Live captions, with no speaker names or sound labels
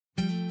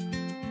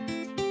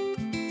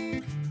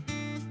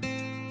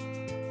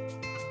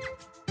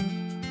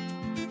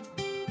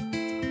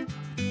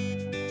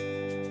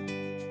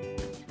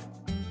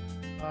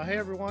Hey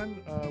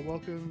everyone,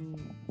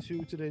 welcome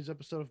to today's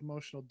episode of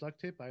Emotional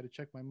Duct Tape. I had to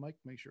check my mic,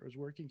 make sure it was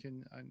working,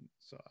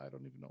 so I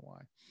don't even know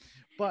why.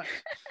 But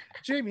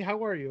Jamie,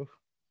 how are you?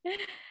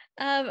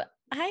 Um,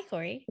 Hi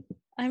Corey.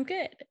 I'm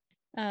good.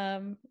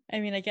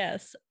 I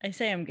guess I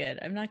say I'm good.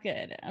 I'm not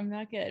good. I'm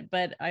not good,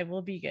 but I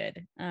will be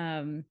good.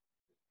 I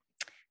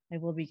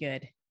will be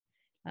good.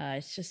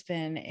 It's just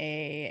been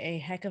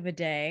a heck of a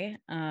day.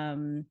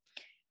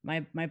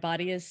 My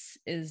body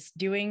is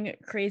doing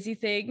crazy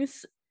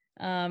things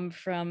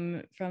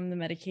from the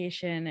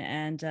medication,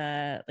 and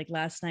like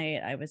last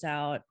night I was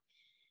out,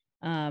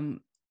 um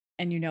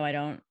and I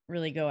don't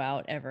really go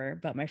out ever,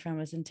 but my friend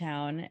was in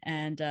town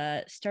and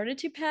started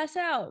to pass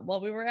out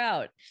while we were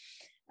out.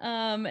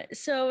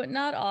 So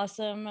not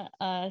awesome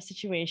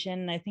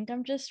situation. I think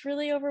I'm just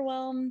really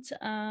overwhelmed.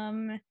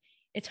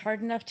 It's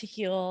hard enough to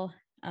heal,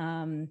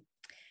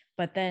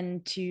 but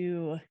then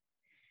to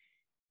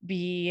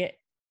be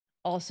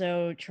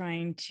also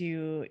trying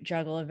to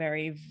juggle a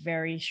very,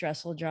 very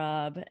stressful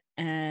job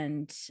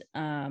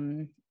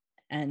um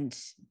and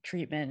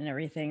treatment and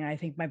everything. I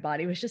think my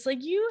body was just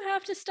like, you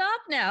have to stop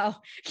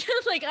now.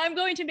 Like, I'm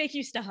going to make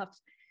you stop.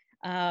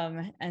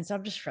 And so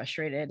I'm just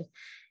frustrated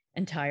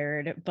and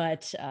tired,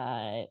 but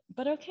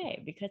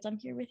okay, because I'm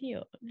here with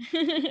you.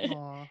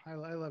 Oh, I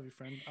love you,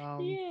 friend.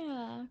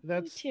 Yeah, me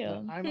That's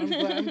too.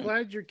 I'm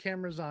glad your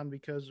camera's on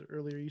because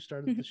earlier you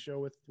started the show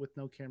with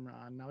no camera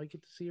on. Now I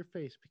get to see your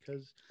face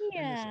because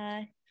I miss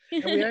it.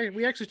 Yeah. And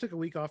we actually took a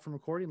week off from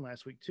recording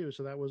last week too,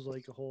 so that was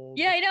like a whole.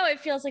 Yeah, I know.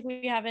 It feels like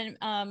we haven't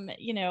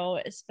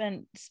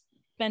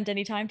spent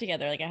any time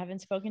together. Like, I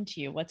haven't spoken to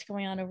you. What's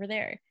going on over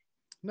there?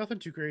 Nothing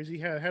too crazy.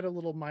 Had a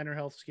little minor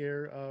health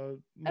scare. Oh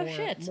More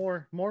shit.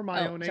 more more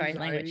my Oh, own sorry,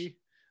 language. anxiety.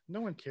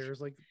 No one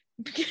cares. Like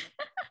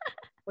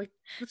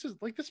this is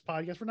like this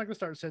podcast. We're not gonna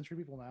start censoring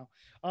people now.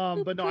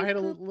 But no, I had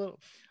a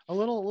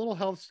little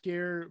health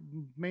scare,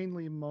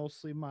 mainly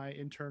mostly my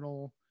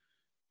internal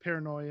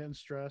paranoia and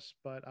stress.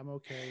 But I'm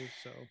okay.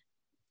 So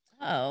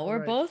Oh, all we're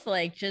right. both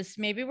like, just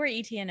maybe we're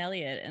ET and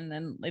Elliot, and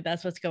then like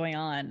that's what's going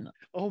on.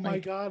 Oh my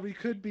Like, God, we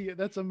could be.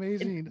 That's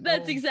amazing.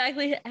 that's Oh,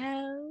 exactly,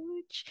 ouch.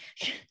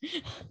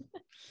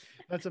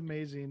 that's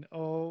amazing.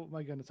 Oh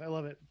my goodness, I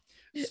love it.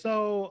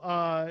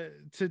 So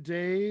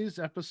today's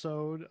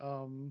episode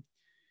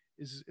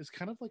is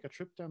kind of like a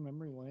trip down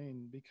memory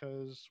lane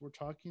because we're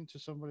talking to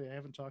somebody I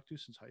haven't talked to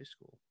since high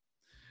school.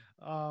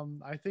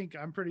 I think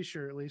I'm pretty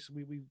sure at least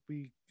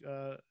we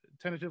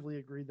tentatively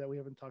agreed that we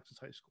haven't talked since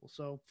high school.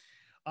 So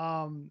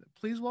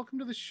please welcome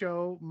to the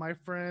show my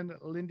friend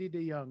Lindy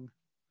DeYoung.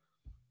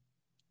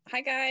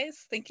 Hi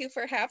guys, thank you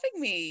for having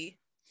me.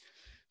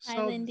 Hi,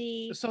 So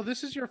Lindy. so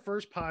this is your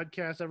first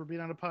podcast ever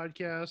being on a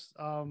podcast.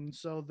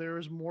 So there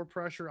is more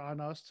pressure on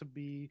us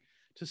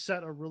to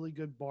set a really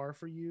good bar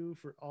for you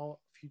for all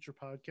future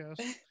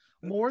podcasts,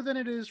 more than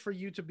it is for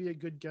you to be a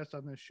good guest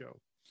on this show.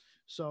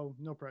 So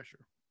no pressure.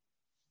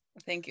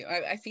 Thank you.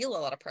 I feel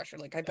a lot of pressure.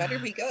 Like I better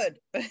be good.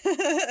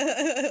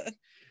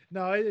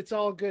 No, it's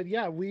all good.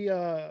 Yeah, we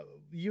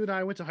you and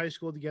I went to high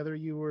school together.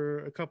 You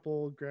were a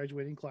couple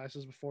graduating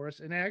classes before us.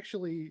 And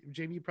actually,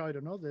 Jamie, you probably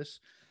don't know this.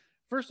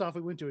 First off,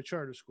 we went to a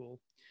charter school.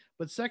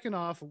 But second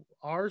off,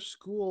 our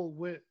school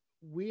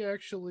we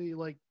actually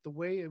like the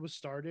way it was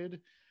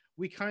started,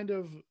 we kind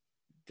of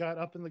got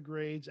up in the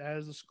grades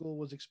as the school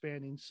was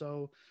expanding.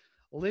 So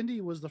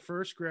Lindy was the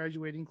first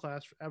graduating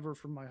class ever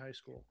from my high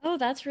school. Oh,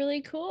 that's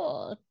really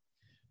cool.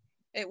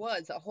 It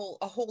was a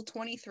whole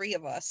 23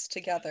 of us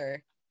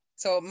together.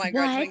 So my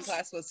graduating What?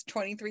 class was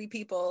 23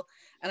 people,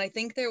 and I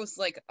think there was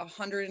like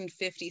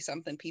 150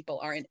 something people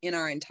are in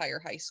our entire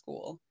high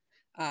school.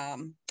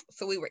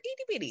 So we were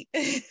itty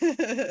bitty.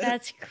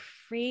 That's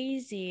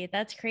crazy.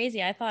 That's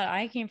crazy. I thought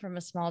I came from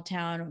a small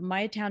town.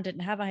 My town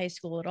didn't have a high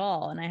school at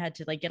all, and I had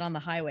to like get on the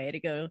highway to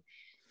go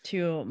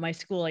to my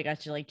school. I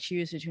got to like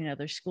choose between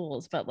other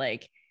schools, but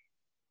like,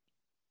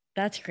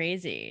 that's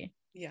crazy.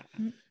 Yeah.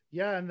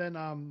 Yeah, and then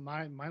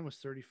mine was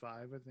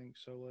 35, I think.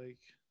 So like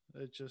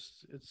it's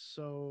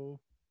so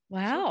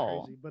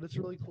Wow. crazy, but it's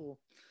really cool.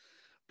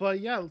 But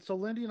yeah, so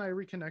Lindy and I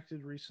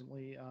reconnected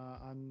recently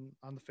on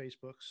the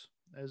Facebooks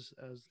as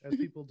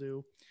people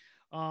do.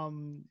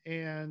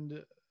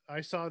 And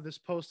I saw this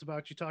post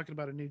about you talking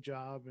about a new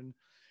job, and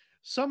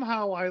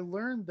somehow I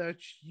learned that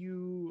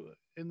you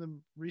in the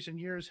recent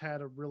years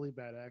had a really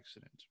bad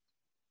accident,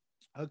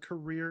 a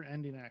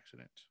career-ending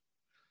accident.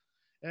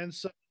 And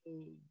so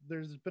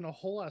there's been a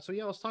whole lot. So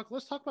yeah, let's talk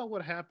about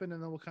what happened,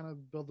 and then we'll kind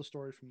of build the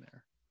story from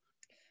there.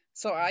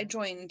 So I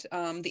joined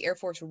the Air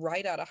Force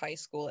right out of high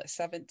school at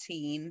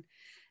 17,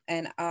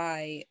 and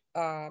I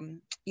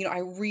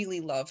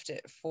really loved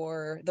it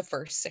for the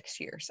first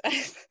 6 years.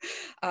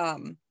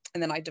 And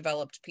then I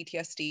developed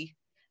PTSD,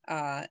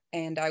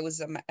 and I was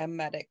a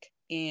medic,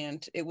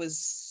 and it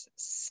was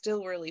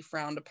still really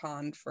frowned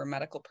upon for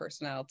medical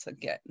personnel to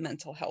get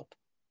mental help,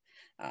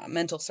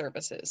 mental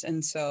services.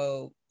 And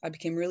so I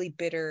became really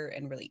bitter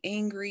and really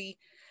angry.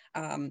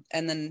 And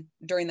then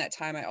during that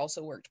time, I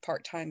also worked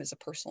part time as a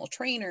personal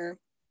trainer.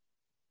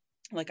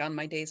 like on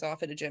my days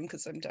off at a gym,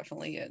 because I'm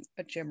definitely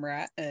a gym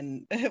rat,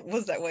 and it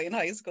was that way in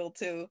high school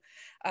too.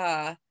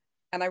 And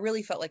I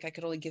really felt like I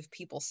could only give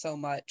people so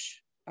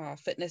much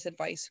fitness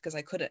advice because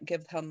I couldn't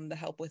give them the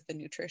help with the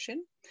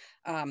nutrition.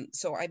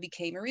 So I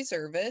became a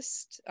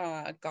reservist,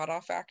 got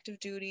off active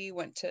duty,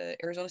 went to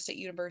Arizona State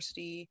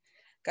University,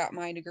 got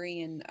my degree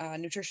in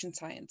nutrition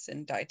science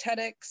and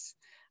dietetics.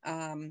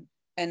 And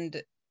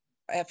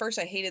at first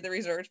I hated the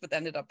reserves, but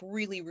ended up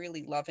really,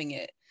 really loving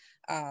it.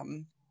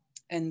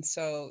 And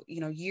so,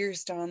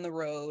 years down the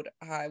road,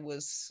 I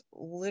was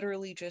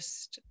literally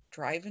just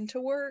driving to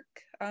work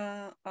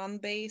on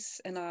base,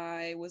 and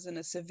I was in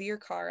a severe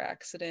car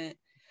accident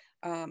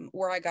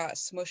where I got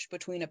smushed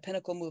between a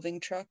Pinnacle moving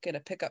truck and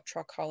a pickup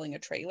truck hauling a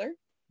trailer.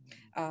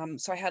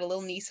 So I had a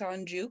little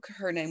Nissan Juke.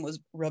 Her name was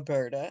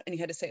Roberta, and you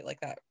had to say it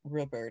like that,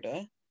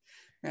 Roberta,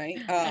 right?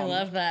 I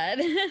love that.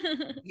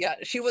 Yeah,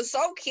 she was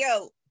so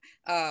cute.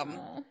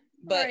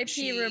 But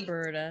R.I.P.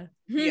 Roberta.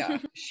 Yeah,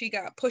 she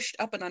got pushed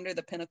up and under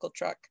the Pinnacle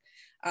truck.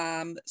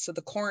 So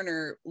the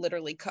corner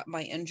literally cut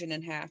my engine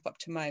in half up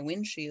to my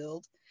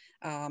windshield.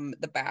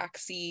 The back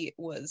seat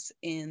was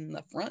in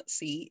the front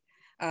seat.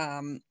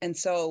 And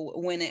so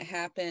when it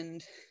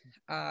happened,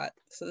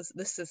 so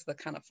this is the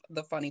kind of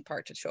the funny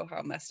part to show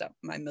how messed up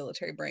my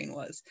military brain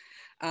was.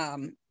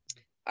 I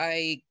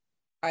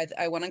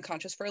went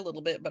unconscious for a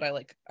little bit, but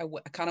I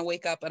kind of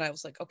wake up and I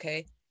was like,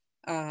 okay,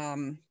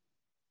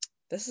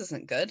 this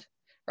isn't good.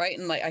 Right.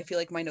 And like, I feel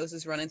like my nose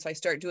is running. So I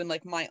start doing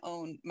like my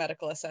own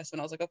medical assessment.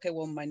 I was like, okay,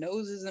 well, my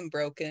nose isn't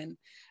broken.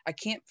 I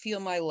can't feel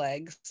my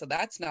legs. So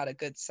that's not a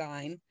good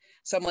sign.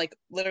 So I'm like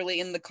literally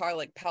in the car,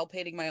 like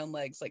palpating my own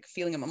legs, like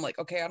feeling them. I'm like,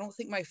 okay, I don't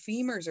think my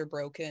femurs are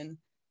broken,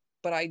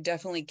 but I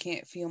definitely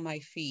can't feel my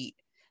feet.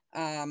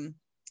 And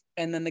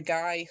then the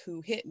guy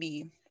who hit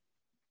me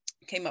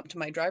came up to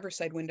my driver's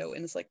side window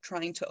and is like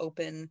trying to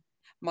open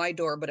my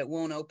door, but it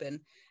won't open.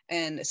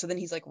 And so then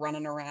he's like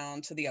running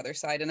around to the other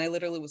side. And I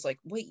literally was like,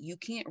 wait, you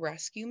can't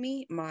rescue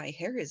me. My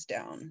hair is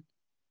down.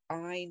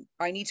 I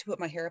need to put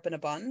my hair up in a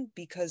bun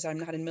because I'm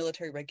not in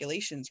military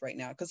regulations right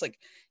now. Cause like,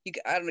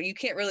 I don't know, you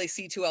can't really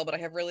see too well, but I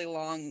have really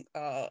long,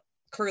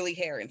 curly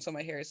hair. And so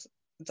my hair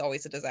it's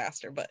always a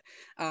disaster. But,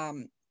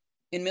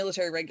 in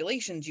military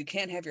regulations, you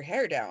can't have your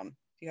hair down.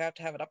 You have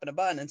to have it up in a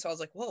bun. And so I was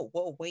like,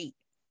 whoa, wait,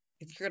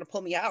 if you're going to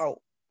pull me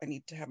out, I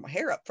need to have my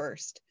hair up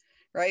first.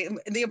 Right.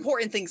 The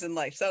important things in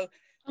life. So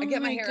I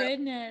get my hair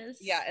goodness. up.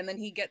 Yeah. And then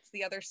he gets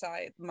the other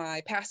side,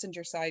 my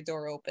passenger side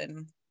door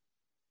open.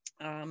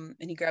 And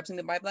he grabs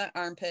me by the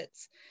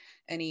armpits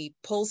and he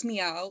pulls me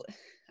out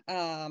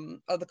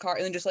of the car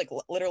and then just like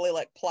literally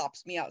like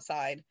plops me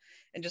outside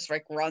and just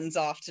like runs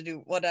off to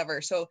do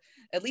whatever. So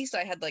at least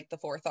I had like the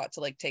forethought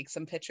to like take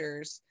some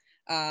pictures.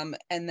 And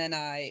then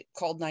I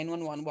called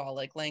 911 while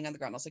like laying on the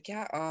ground. I was like,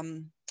 yeah,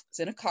 it's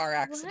in a car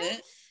accident.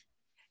 What?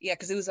 Yeah,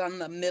 because it was on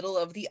the middle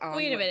of the on.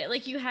 Wait a minute.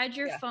 Like you had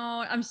your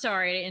phone. I'm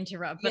sorry to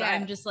interrupt, but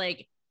I'm just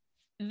like,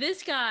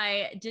 this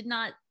guy did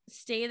not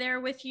stay there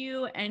with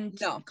you and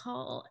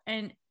call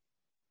and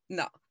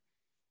no.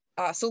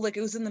 So like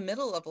it was in the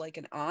middle of like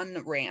an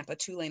on ramp, a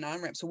 2-lane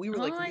on ramp. So we were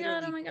like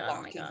literally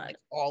blocking like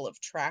all of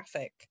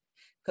traffic.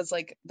 Cause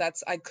like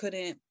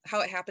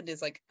how it happened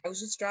is like I was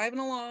just driving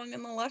along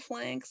in the left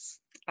lanes.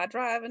 I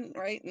driving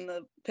right, and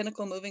the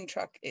Pinnacle moving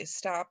truck is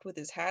stopped with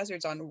his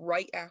hazards on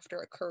right after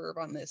a curve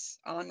on this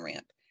on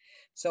ramp.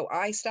 So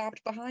I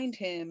stopped behind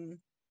him,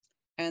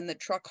 and the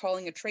truck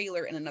hauling a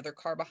trailer and another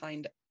car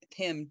behind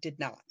him did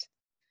not.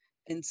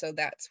 And so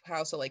that's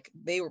how, so like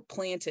they were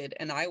planted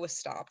and I was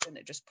stopped and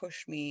it just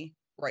pushed me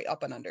right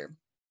up and under.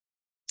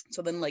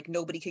 So then like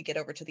nobody could get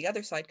over to the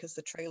other side because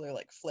the trailer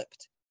like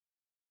flipped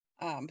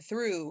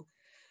through.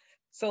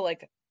 So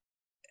like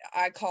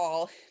I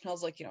call and I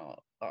was like,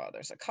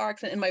 there's a car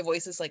accident, and my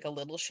voice is like a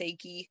little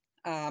shaky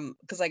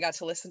because I got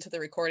to listen to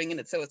the recording, and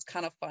it's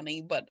kind of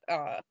funny, but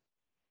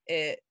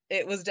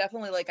it was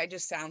definitely like I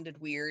just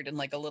sounded weird and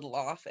like a little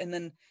off. And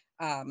then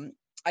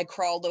I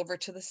crawled over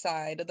to the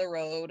side of the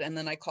road, and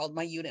then I called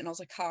my unit and I was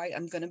like, hi,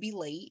 I'm gonna be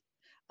late.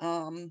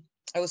 I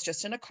was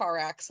just in a car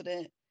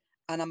accident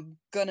and I'm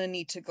gonna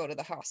need to go to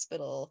the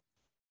hospital,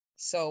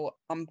 so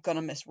I'm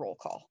gonna miss roll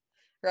call.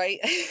 Right?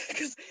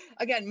 Because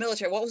again,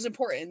 military, what was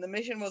important? The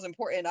mission was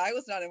important. I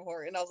was not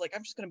important. I was like,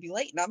 I'm just gonna be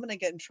late and I'm gonna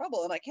get in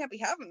trouble, and I can't be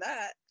having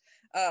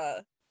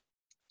that.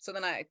 So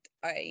then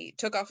I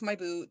took off my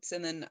boots,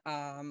 and then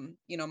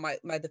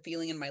the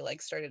feeling in my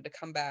legs started to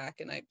come back,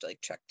 and I like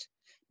checked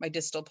my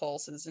distal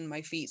pulses in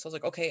my feet. So I was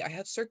like, okay, I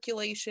have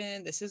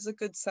circulation. This is a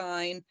good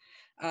sign.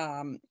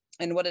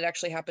 And what had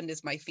actually happened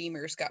is my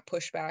femurs got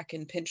pushed back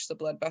and pinched the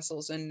blood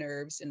vessels and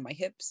nerves in my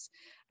hips.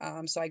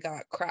 So I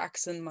got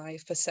cracks in my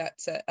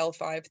facets at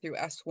L5 through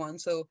S1.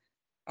 So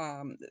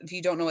if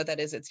you don't know what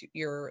that is, it's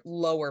your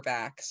lower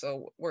back.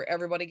 So where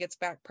everybody gets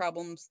back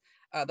problems,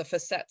 the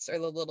facets are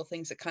the little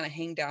things that kind of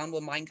hang down.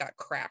 Well, mine got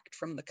cracked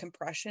from the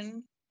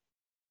compression.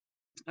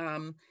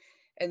 And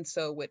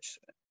so, which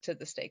to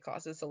this day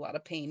causes a lot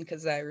of pain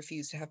because I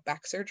refuse to have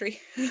back surgery.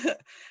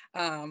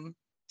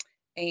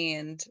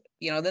 And,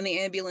 then the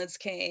ambulance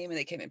came and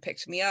they came and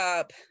picked me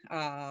up,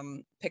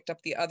 picked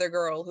up the other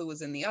girl who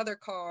was in the other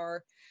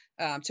car,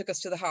 took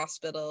us to the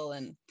hospital.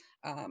 And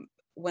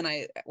when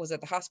I was at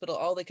the hospital,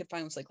 all they could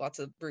find was like lots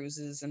of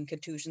bruises and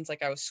contusions.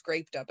 Like I was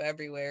scraped up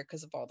everywhere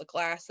because of all the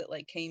glass that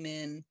like came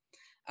in.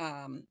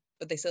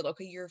 But they said,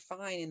 okay, you're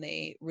fine. And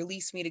they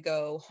released me to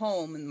go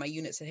home. And my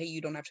unit said, hey,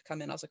 you don't have to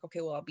come in. I was like, okay,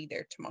 well, I'll be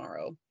there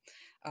tomorrow.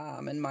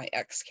 And my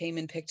ex came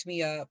and picked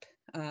me up.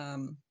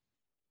 And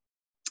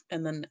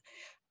then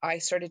I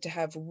started to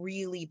have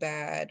really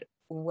bad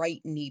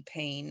right knee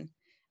pain.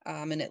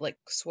 And it like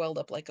swelled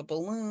up like a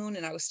balloon.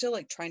 And I was still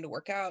like trying to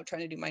work out,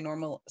 trying to do my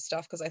normal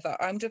stuff because I thought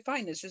I'm just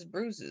fine. It's just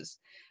bruises.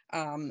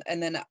 And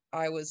then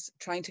I was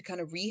trying to kind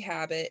of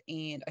rehab it,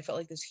 and I felt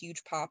like this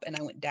huge pop, and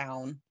I went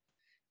down.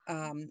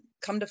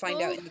 Come to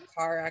find out, in the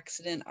car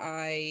accident,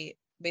 I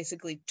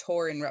basically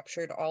tore and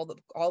ruptured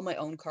all my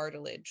own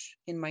cartilage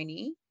in my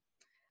knee.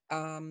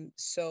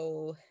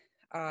 So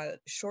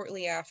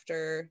shortly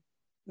after,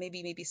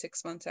 maybe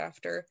 6 months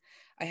after,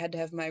 I had to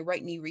have my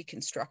right knee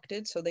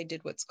reconstructed. So they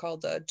did what's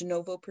called a de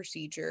novo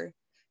procedure.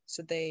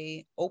 So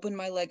they opened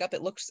my leg up.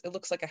 It looks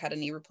like I had a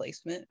knee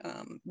replacement.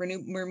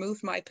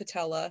 Removed my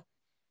patella,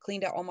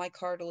 cleaned out all my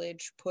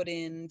cartilage, put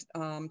in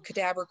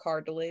cadaver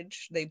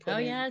cartilage. They put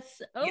in.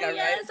 Yes. Yeah,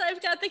 Yes, right?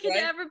 I've got the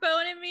cadaver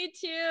bone in me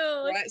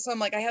too. Right. So I'm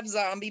like, I have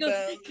zombie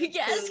bone.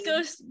 Yes,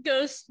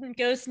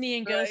 ghost knee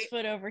and ghost Right.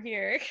 foot over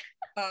here.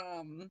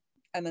 And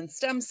then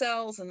stem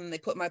cells, and then they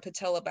put my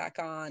patella back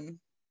on.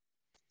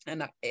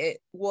 And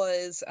it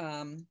was,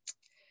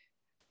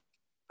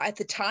 at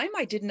the time,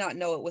 I did not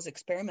know it was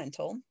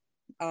experimental.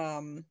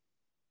 The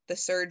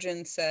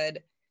surgeon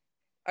said,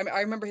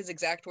 I remember his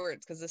exact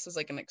words because this was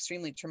like an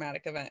extremely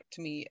traumatic event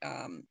to me.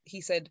 He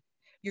said,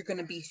 you're going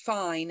to be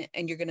fine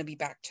and you're going to be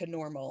back to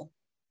normal.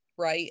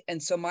 Right.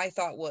 And so my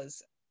thought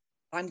was,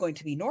 I'm going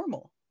to be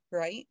normal,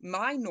 right?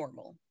 My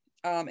normal.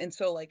 And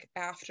so like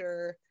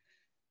after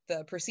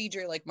the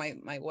procedure, like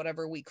my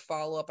whatever week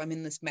follow-up, I'm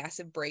in this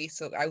massive brace.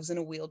 So I was in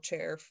a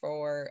wheelchair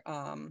for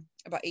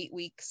about 8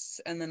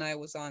 weeks, and then I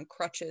was on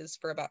crutches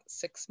for about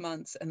 6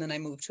 months, and then I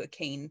moved to a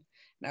cane,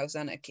 and I was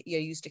I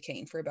used a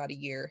cane for about a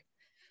year.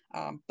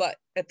 But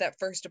at that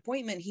first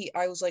appointment,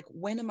 I was like,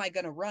 when am I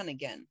going to run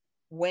again?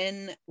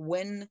 When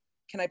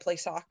can I play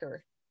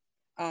soccer?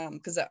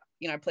 Because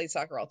I played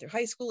soccer all through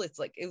high school. It's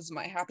like it was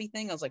my happy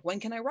thing. I was like,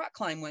 when can I rock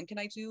climb? When can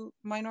I do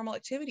my normal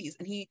activities?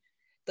 And he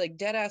like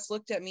dead ass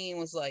looked at me and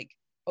was like,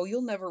 oh,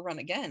 you'll never run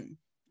again.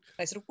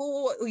 I said,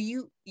 well,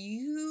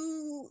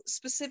 you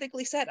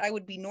specifically said I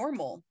would be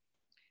normal.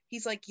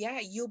 He's like, yeah,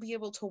 you'll be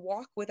able to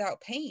walk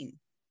without pain.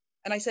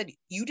 And I said,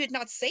 you did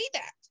not say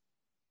that.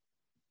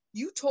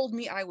 You told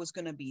me I was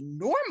going to be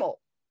normal.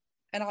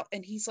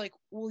 And he's like,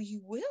 well,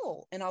 you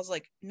will. And I was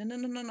like,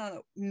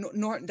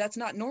 no, that's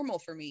not normal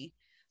for me.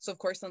 So of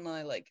course, then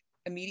I like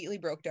immediately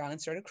broke down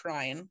and started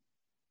crying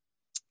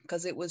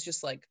because it was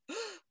just like,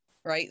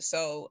 right.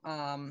 So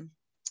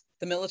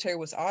the military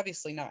was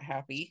obviously not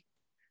happy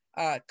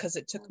because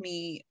it took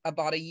me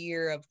about a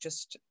year of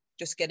just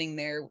getting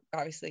there.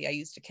 Obviously, I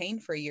used a cane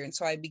for a year, and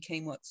so I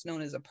became what's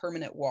known as a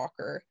permanent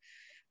walker,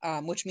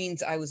 which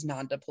means I was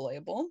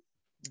non-deployable.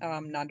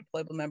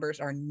 Non-deployable members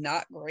are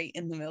not great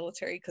in the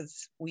military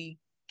because we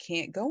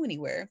can't go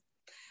anywhere.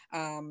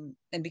 And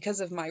because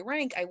of my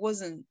rank, I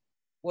wasn't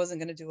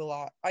going to do a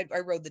lot.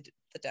 I rode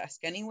the desk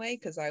anyway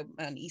because I'm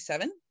an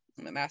E7.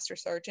 I'm a master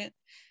sergeant.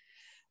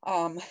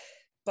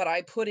 But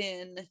I put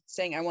in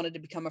saying I wanted to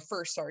become a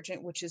first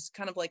sergeant, which is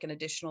kind of like an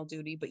additional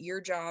duty. But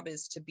your job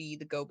is to be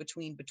the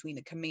go-between between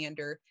the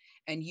commander,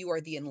 and you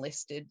are the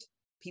enlisted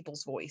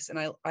people's voice. And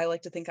I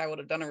like to think I would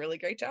have done a really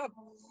great job.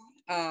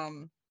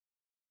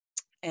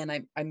 And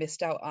I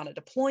missed out on a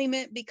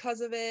deployment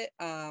because of it.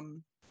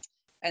 And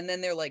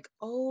then they're like,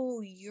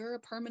 oh, you're a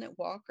permanent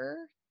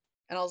walker?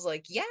 And I was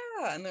like, yeah.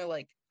 And they're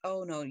like,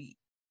 oh, no,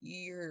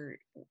 you're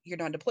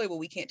not deployable.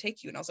 We can't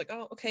take you. And I was like,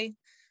 oh, okay,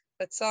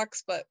 that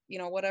sucks, but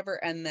whatever.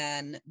 And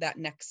then that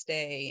next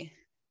day,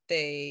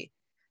 they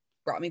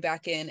brought me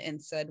back in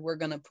and said, we're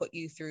going to put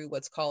you through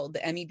what's called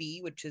the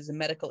MEB, which is a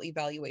medical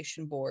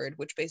evaluation board,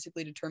 which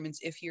basically determines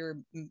if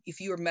you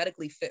are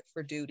medically fit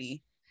for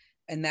duty.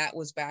 And that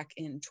was back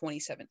in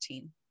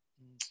 2017.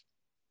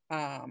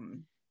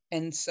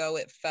 And so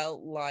it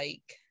felt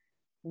like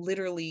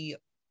literally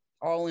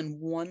all in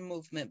one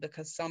movement,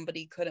 because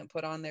somebody couldn't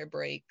put on their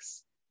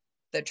brakes,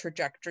 the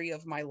trajectory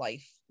of my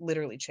life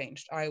literally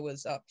changed. I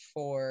was up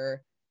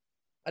for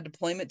a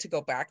deployment to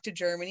go back to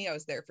Germany. I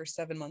was there for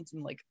 7 months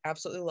and like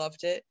absolutely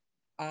loved it.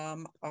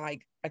 I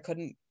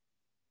couldn't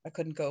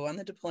go on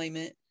the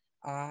deployment.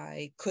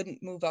 I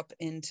couldn't move up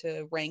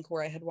into rank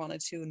where I had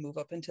wanted to and move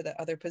up into the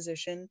other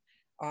position.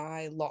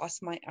 I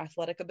lost my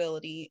athletic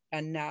ability,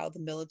 and now the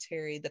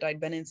military that I'd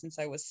been in since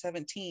I was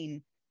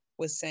 17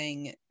 was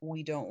saying,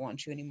 we don't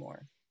want you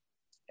anymore.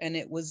 And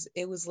it was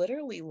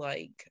literally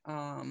like,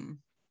 I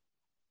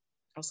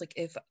was like,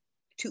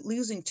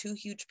 losing two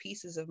huge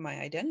pieces of my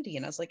identity.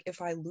 And I was like,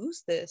 if I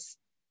lose this,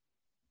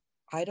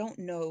 I don't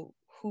know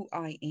who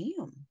I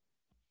am.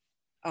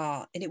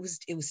 And it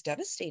was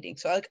devastating.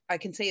 So I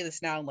can say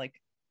this now, like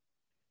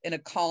in a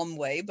calm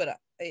way, but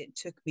it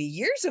took me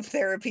years of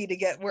therapy to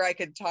get where I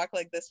could talk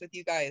like this with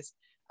you guys.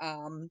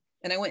 And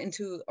I went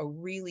into a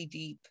really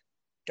deep,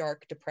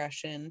 dark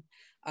depression.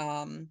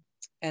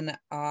 And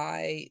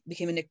I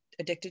became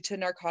addicted to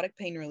narcotic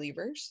pain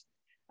relievers.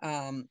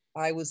 I'm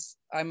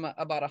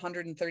about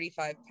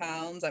 135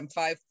 pounds. I'm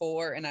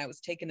 5'4", and I was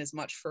taking as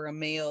much for a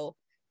male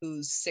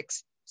who's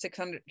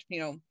 600,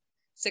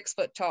 6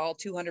 foot tall,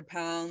 200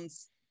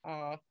 pounds.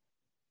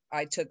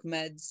 I took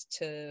meds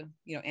to,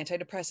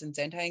 antidepressants,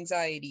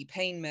 anti-anxiety,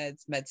 pain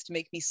meds to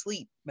make me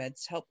sleep,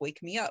 meds to help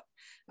wake me up.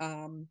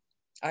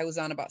 I was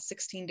on about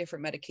 16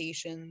 different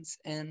medications,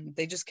 and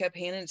they just kept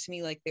handing it to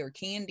me like they were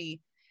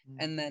candy.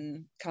 And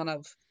then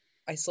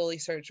I slowly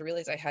started to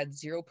realize I had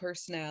zero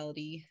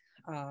personality.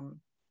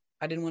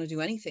 I didn't want to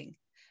do anything,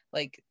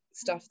 like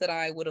stuff that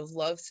I would have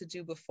loved to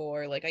do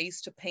before. Like I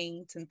used to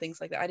paint and things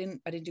like that. I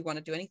didn't want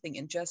to do anything.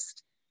 And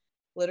just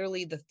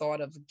literally the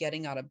thought of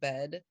getting out of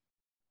bed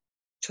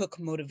took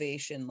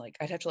motivation. Like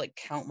I'd have to like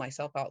count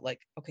myself out,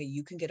 like, okay,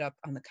 you can get up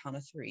on the count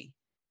of 3,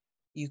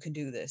 you can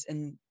do this.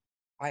 And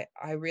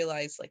I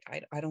realized like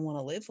I don't want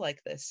to live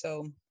like this.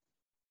 So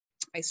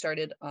I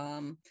started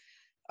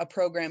a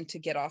program to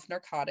get off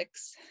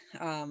narcotics,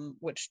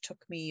 which took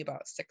me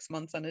about 6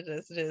 months on it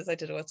as it is. I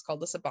did what's called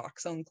the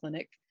Suboxone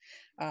clinic.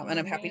 And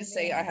I'm happy to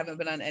say I haven't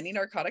been on any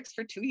narcotics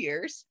for 2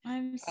 years.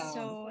 I'm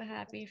so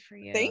happy for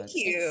you. Thank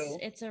you.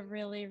 It's a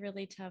really,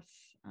 really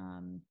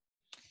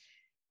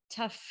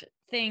tough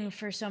thing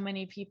for so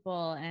many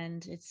people,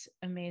 and it's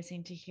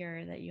amazing to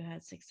hear that you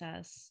had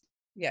success.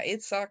 Yeah,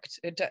 it sucked.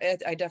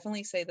 I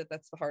definitely say that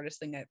that's the hardest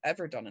thing I've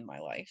ever done in my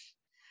life.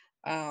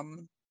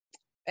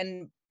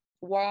 And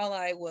while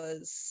I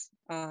was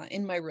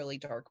in my really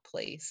dark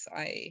place,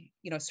 I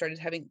started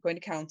going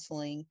to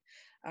counseling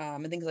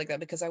and things like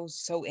that, because I was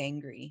so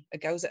angry.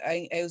 Like I was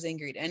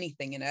angry at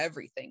anything and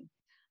everything.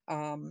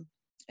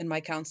 And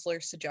my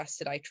counselor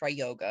suggested I try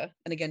yoga.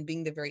 And again,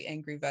 being the very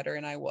angry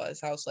veteran I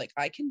was like,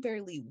 I can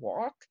barely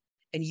walk,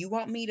 and you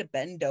want me to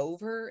bend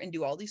over and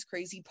do all these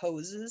crazy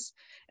poses?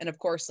 And of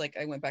course, like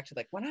I went back to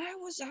like, when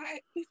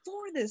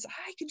before this,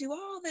 I could do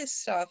all this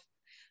stuff.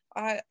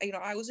 I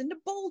was into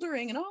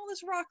bouldering and all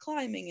this rock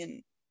climbing,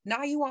 and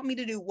now you want me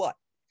to do what?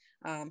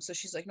 So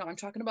she's like, no, I'm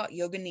talking about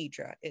Yoga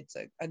Nidra. It's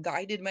a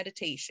guided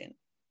meditation.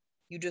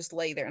 You just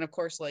lay there. And of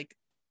course, like,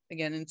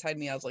 again, inside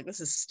me, I was like,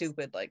 this is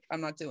stupid. Like,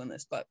 I'm not doing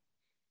this. But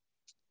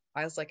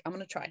I was like, I'm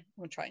going to try.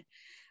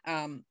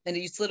 And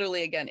it's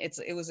literally, again,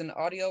 it was an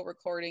audio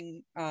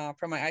recording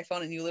from my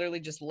iPhone, and you literally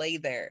just lay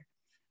there.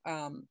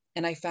 And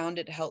I found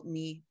it helped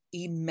me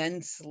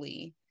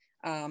immensely,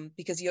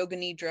 because Yoga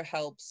Nidra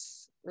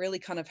helps really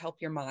kind of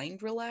help your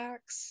mind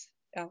relax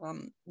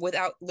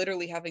without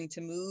literally having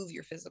to move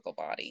your physical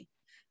body.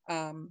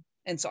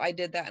 And so I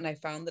did that, and I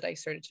found that I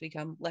started to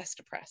become less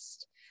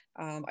depressed.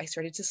 I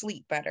started to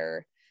sleep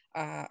better.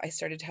 I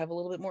started to have a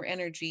little bit more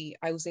energy.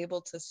 I was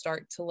able to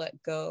start to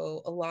let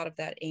go a lot of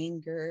that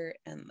anger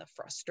and the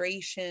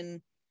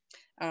frustration.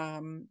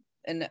 And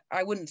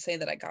I wouldn't say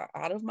that I got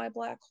out of my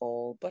black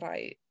hole, but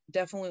I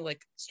definitely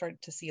like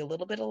started to see a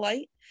little bit of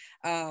light.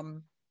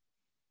 And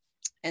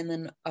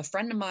then a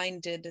friend of mine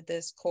did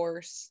this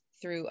course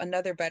through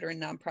another veteran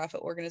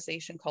nonprofit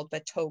organization called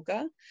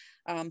Betoga.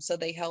 So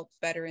they help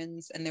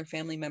veterans and their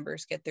family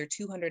members get their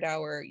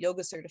 200-hour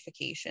yoga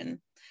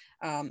certification.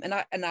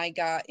 And I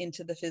got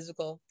into the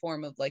physical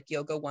form of like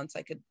yoga once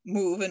I could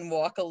move and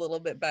walk a little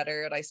bit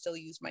better, and I still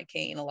use my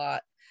cane a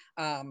lot.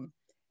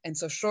 And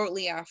so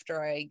shortly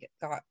after I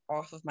got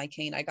off of my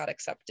cane, I got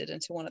accepted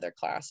into one of their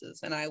classes.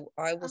 And I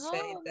will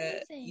say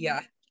that,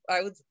 yeah,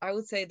 I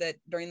would say that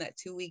during that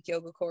 2-week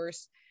yoga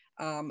course,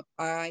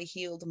 I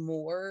healed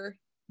more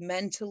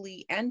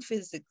mentally and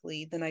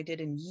physically than I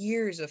did in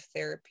years of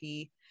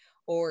therapy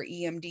or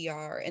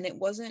EMDR. And it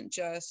wasn't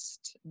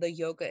just the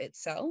yoga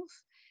itself,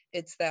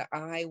 it's that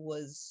I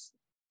was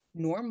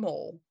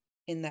normal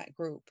in that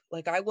group.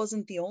 Like I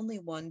wasn't the only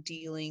one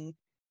dealing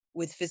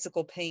with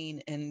physical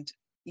pain, and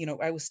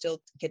I was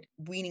still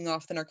weaning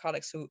off the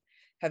narcotics, so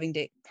having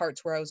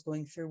parts where I was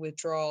going through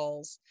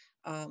withdrawals.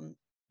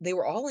 They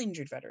were all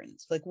injured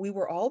veterans. Like we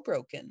were all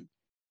broken.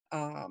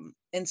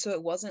 And so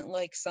it wasn't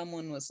like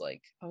someone was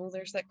like, oh,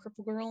 there's that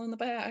crippled girl in the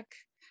back,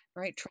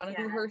 right, trying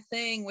to do her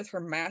thing with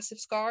her massive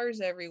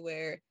scars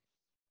everywhere.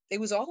 It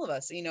was all of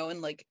us,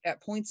 and like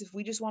at points, if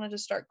we just wanted to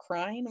start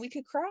crying, we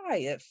could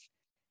cry.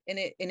 And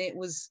it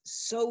was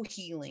so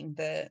healing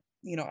that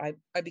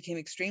I became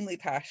extremely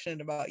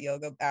passionate about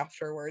yoga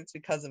afterwards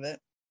because of it.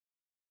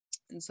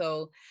 And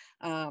so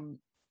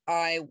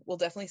I will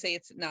definitely say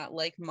it's not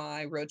like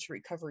my road to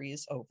recovery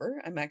is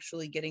over. I'm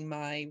actually getting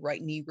my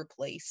right knee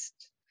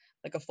replaced,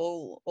 like a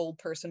full old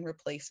person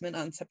replacement,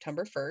 on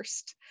September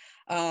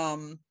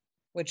 1st,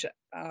 which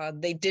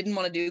they didn't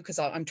want to do because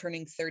I'm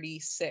turning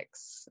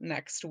 36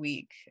 next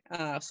week.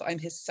 So I'm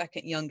his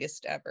second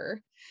youngest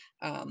ever,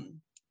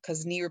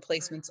 because knee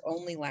replacements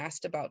only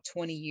last about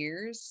 20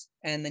 years,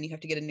 and then you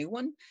have to get a new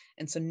one.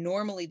 And so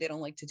normally they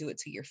don't like to do it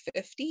till you're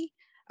 50.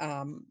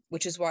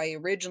 which is why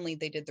originally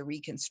they did the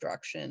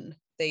reconstruction.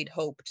 They'd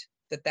hoped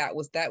that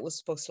was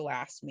supposed to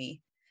last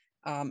me.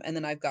 And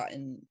then I've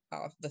gotten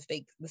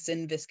the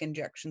Synvisc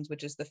injections,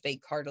 which is the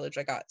fake cartilage.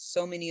 I got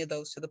so many of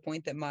those to the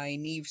point that my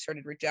knee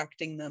started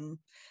rejecting them.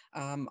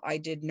 I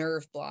did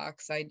nerve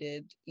blocks. I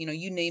did,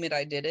 you name it,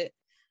 I did it.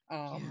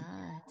 Yeah,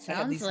 it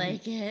sounds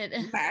like it.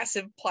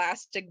 Massive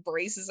plastic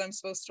braces I'm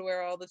supposed to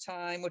wear all the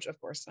time, which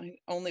of course I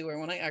only wear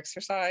when I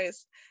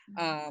exercise.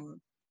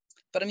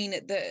 But I mean,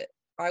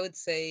 I would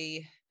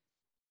say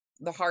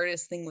the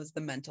hardest thing was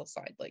the mental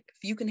side. Like,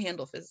 if you can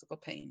handle physical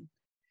pain,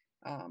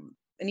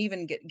 and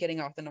even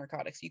getting off the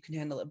narcotics, you can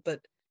handle it.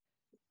 But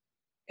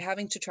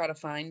having to try to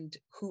find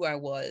who I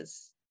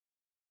was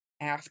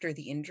after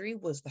the injury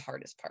was the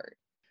hardest part.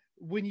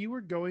 When you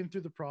were going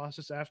through the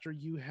process after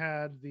you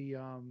had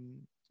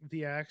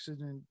the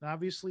accident,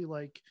 obviously,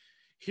 like,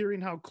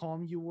 hearing how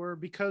calm you were,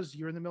 because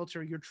you're in the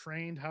military, you're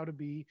trained how to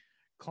be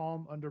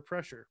calm under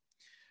pressure.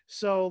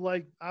 So,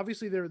 like,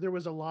 obviously there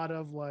was a lot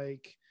of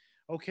like,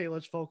 okay,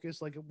 let's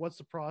focus. Like, what's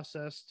the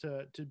process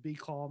to be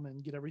calm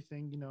and get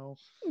everything,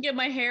 Get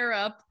my hair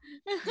up.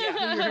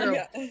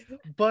 Yeah.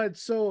 But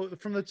so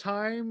from the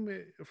time,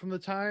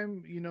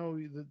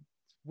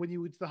 when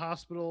you went to the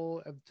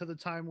hospital to the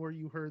time where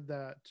you heard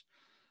that,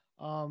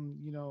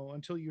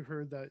 until you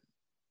heard that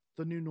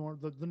the new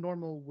the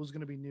normal was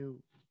going to be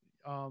new,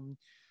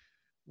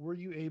 were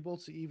you able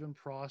to even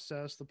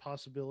process the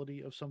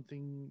possibility of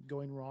something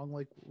going wrong?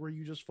 Like, were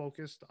you just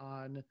focused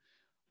on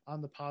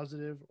the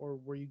positive, or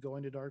were you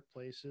going to dark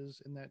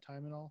places in that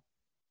time at all?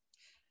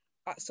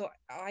 So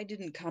I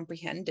didn't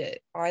comprehend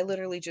it. I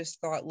literally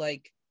just thought,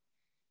 like,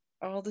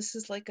 oh, this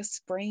is like a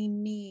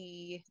sprained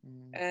knee,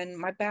 and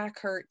my back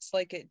hurts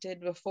like it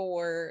did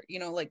before.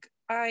 Like,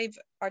 I've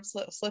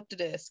slipped a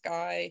disc.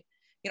 I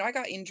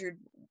got injured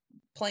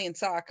playing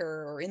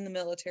soccer or in the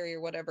military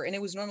or whatever, and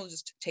it was normal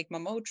just to take my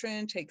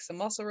Motrin, take some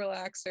muscle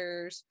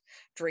relaxers,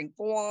 drink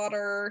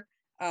water.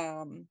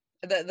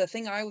 The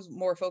thing I was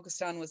more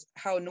focused on was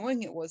how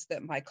annoying it was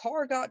that my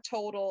car got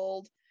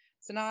totaled.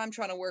 So now I'm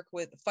trying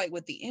to fight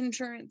with the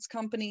insurance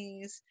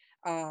companies.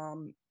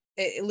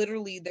 It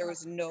literally, there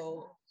was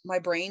my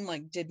brain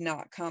like did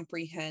not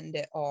comprehend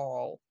at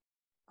all.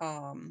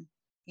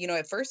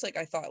 At first, like,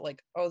 I thought,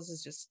 like, oh, this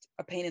is just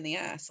a pain in the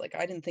ass. Like,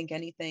 I didn't think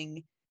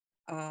anything,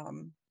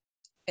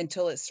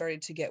 until it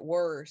started to get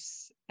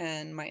worse,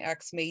 and my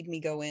ex made me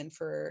go in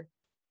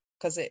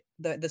because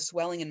the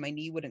swelling in my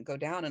knee wouldn't go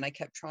down, and I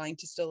kept trying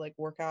to still, like,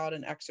 work out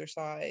and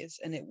exercise,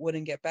 and it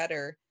wouldn't get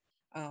better.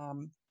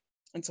 And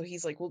so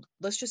he's like, well,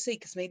 let's just say,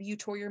 because maybe you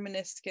tore your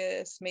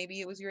meniscus, maybe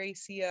it was your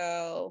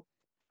ACL,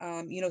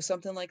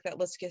 something like that.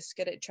 Let's just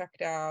get it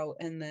checked out.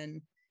 And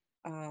then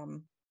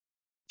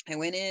I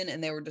went in,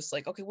 and they were just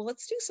like, okay, well,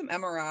 let's do some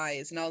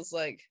MRIs. And I was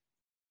like,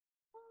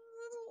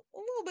 a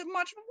little bit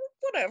much,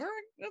 whatever,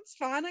 that's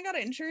fine, I got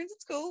insurance,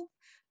 it's cool.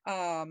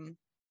 And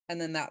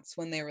then that's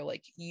when they were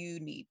like, you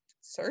need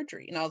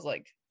surgery. And I was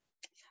like,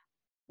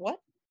 what?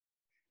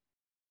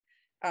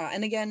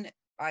 And again,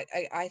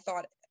 I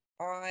thought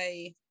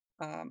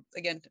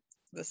again,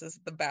 this is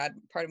the bad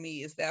part of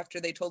me, is that after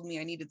they told me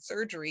I needed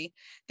surgery,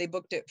 they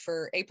booked it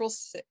for April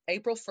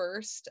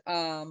 1st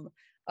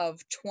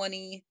of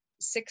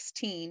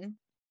 2016,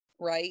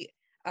 right?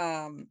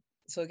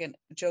 So again,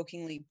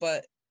 jokingly,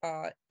 but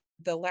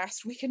the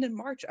last weekend in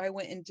March, I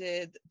went and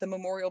did the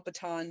Memorial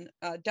Baton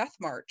Death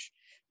March,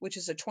 which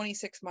is a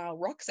 26-mile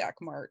rucksack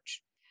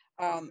march.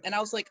 And I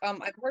was like, I've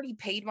already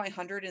paid my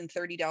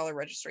 $130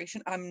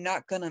 registration. I'm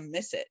not going to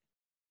miss it.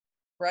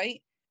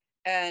 Right.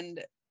 And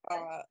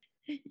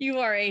you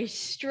are a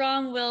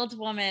strong-willed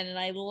woman, and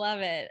I love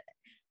it.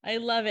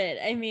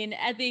 I mean,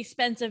 at the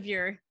expense of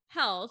your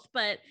health,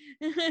 but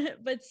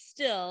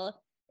still.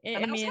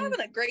 I was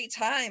having a great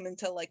time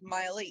until like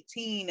mile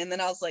 18. And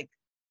then I was like,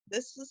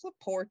 this is a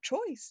poor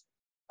choice.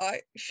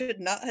 I should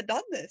not have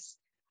done this.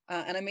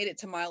 And I made it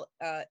to mile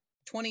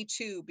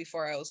 22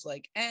 before I was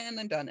like, and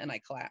I'm done. And I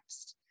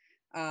collapsed.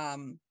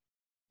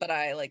 But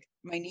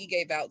my knee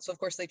gave out. So of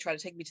course they tried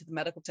to take me to the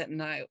medical tent,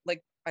 and I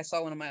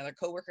saw one of my other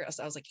coworkers.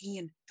 I was like,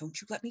 Ian, don't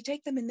you let me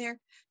take them in there.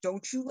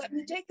 Don't you let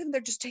me take them.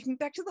 They're just taking me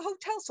back to the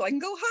hotel so I can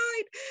go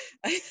hide.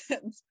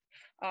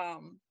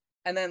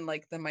 And then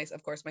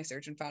of course my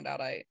surgeon found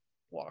out I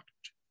walked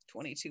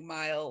 22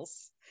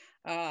 miles.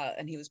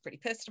 And he was pretty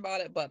pissed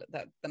about it, but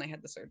then I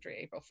had the surgery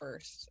April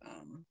 1st.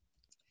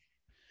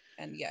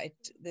 And yeah,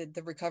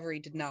 the recovery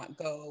did not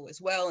go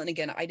as well. And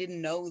again, I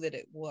didn't know that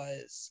it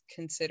was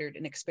considered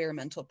an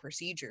experimental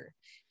procedure.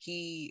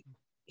 He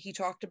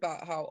talked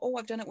about how, oh,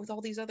 I've done it with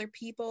all these other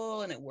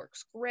people and it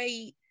works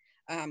great.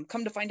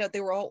 Come to find out,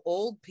 they were all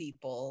old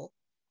people,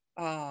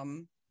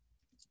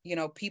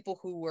 people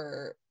who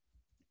were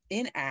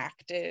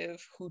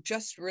inactive, who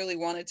just really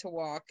wanted to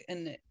walk.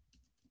 And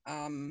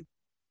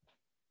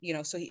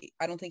so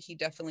I don't think he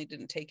definitely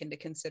didn't take into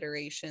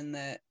consideration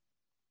that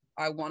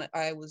I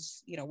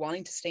was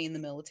wanting to stay in the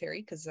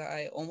military, because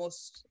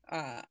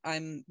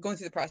I'm going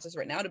through the process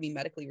right now to be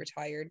medically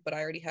retired, but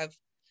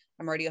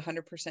I'm already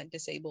 100%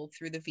 disabled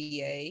through the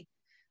VA.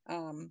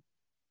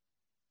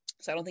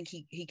 So I don't think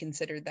he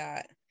considered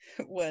that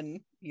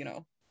when, you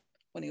know,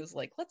 when he was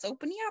like, let's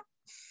open you up.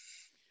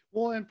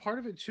 Well, and part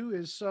of it too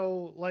is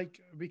so like,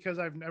 because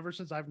ever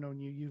since I've known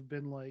you, you've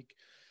been like,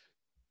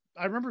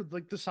 I remember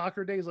like the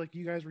soccer days, like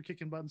you guys were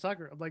kicking butt in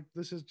soccer. I'm like,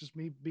 this is just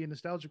me being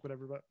nostalgic,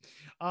 whatever.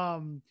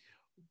 Um,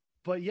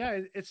 but yeah,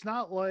 it's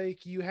not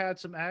like you had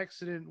some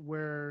accident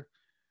where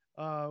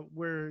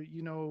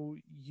you know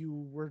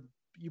you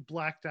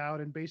blacked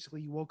out and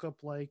basically you woke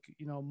up like,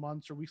 you know,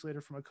 months or weeks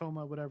later from a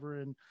coma, whatever,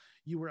 and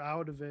you were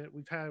out of it.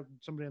 We've had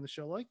somebody on the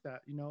show like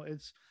that. You know,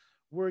 it's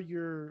where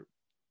you're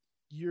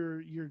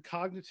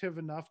cognitive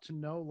enough to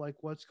know like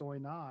what's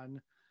going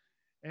on,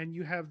 and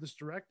you have this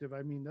directive.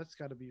 I mean, that's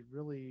got to be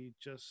really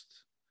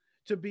just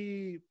to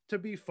be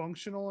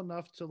functional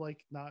enough to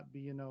like not be,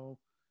 you know,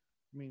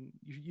 I mean,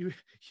 you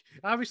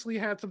obviously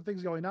had some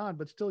things going on,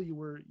 but still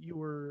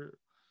you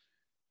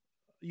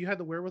had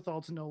the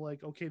wherewithal to know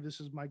like, okay, this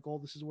is my goal,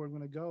 this is where I'm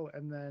going to go.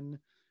 And then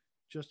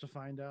just to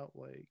find out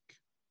like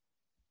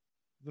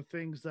the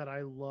things that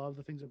I love,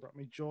 the things that brought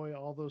me joy,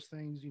 all those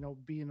things, you know,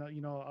 being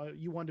you know,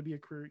 you wanted to be a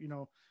career, you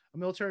know, a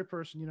military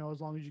person, you know, as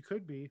long as you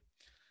could be.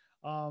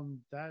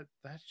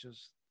 That's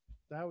just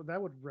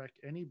that would wreck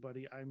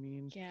anybody. I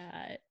mean,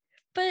 Yeah.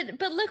 But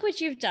look what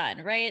you've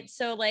done, right?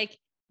 So like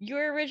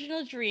your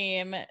original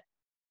dream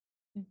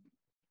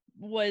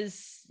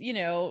was, you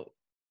know,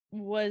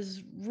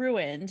 was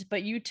ruined,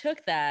 but you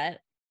took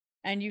that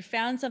and you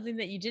found something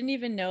that you didn't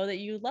even know that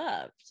you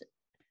loved.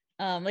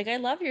 Like I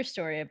love your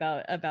story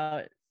about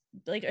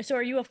like, so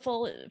are you a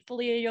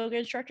fully a yoga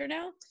instructor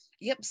now?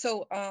 Yep.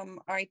 So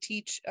I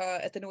teach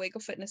at the Nuevo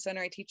Fitness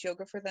Center. I teach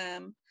yoga for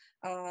them.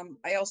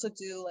 I also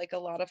do like a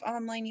lot of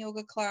online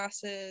yoga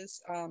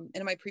classes.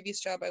 In my previous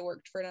job, I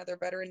worked for another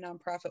veteran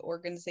nonprofit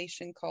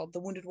organization called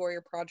the Wounded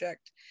Warrior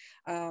Project.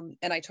 And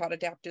I taught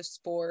adaptive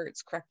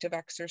sports, corrective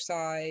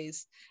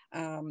exercise,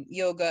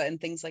 yoga,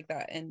 and things like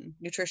that, and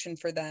nutrition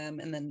for them.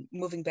 And then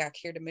moving back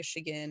here to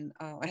Michigan,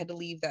 I had to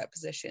leave that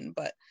position,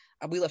 but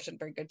we left on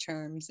very good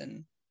terms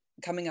and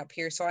coming up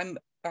here. So I'm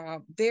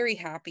very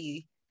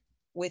happy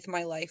with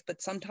my life,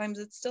 but sometimes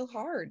it's still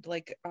hard.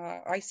 Like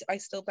I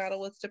still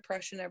battle with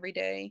depression every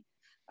day.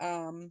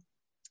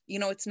 You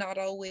know, it's not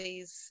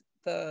always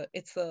the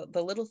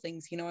little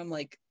things. You know,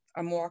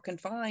 I'm walking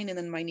fine, and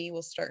then my knee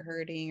will start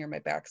hurting or my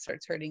back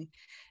starts hurting,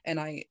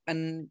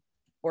 and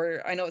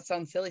or I know it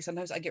sounds silly.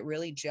 Sometimes I get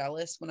really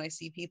jealous when I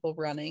see people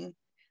running,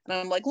 and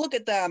I'm like, look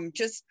at them,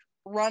 just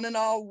running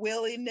all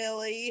willy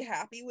nilly,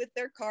 happy with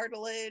their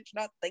cartilage,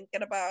 not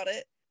thinking about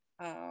it.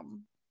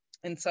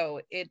 And so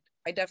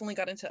I definitely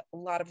got into a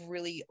lot of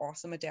really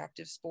awesome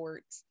adaptive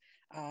sports.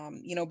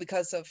 You know,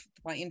 because of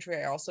my injury,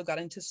 I also got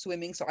into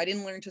swimming. So I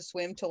didn't learn to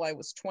swim till I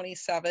was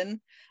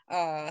 27.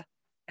 And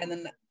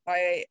then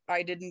I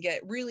didn't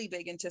get really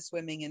big into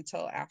swimming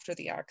until after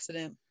the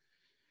accident.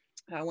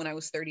 When I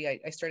was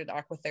 30, I started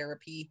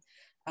aquatherapy.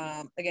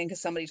 Again,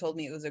 because somebody told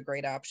me it was a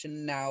great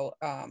option. Now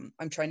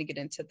I'm trying to get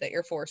into the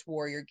Air Force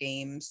Warrior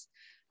Games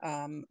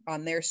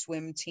on their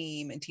swim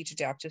team and teach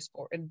adaptive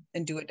sport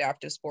and do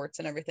adaptive sports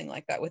and everything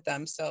like that with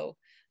them. So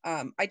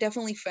I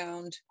definitely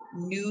found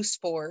new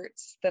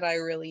sports that I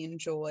really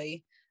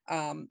enjoy.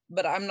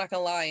 But I'm not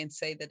gonna lie and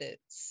say that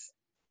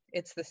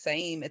it's the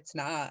same. It's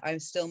not. I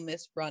still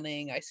miss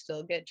running. I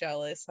still get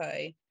jealous.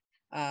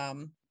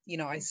 You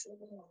know, I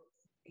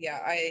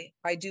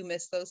do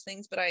miss those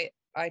things, but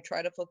I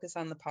try to focus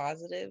on the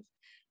positive.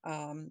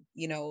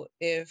 You know,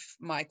 if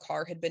my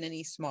car had been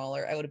any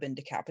smaller, I would have been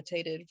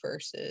decapitated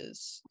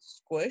versus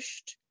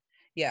squished.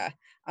 Yeah.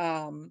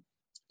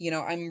 You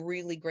know, I'm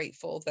really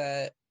grateful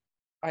that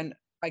I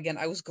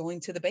was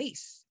going to the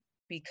base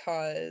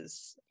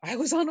because I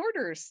was on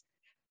orders.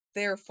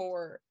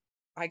 Therefore,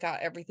 I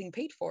got everything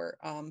paid for.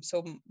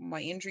 So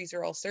my injuries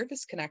are all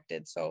service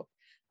connected. So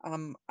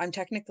I'm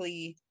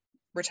technically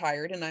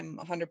retired and I'm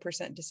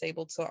 100%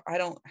 disabled, so I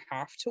don't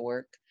have to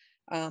work.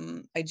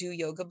 I do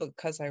yoga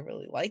because I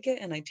really like it,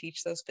 and I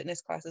teach those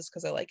fitness classes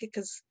because I like it,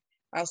 because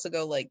I also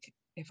go like,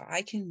 if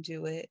I can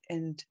do it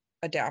and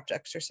adapt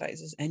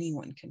exercises,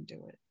 anyone can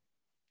do it,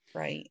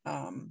 right?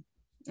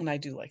 And I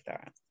do like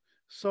that.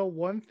 so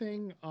one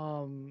thing,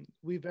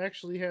 we've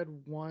actually had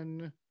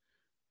one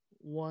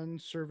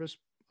service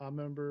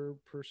member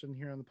person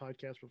here on the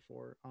podcast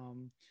before.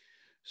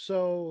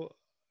 So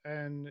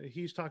and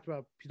he talked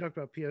about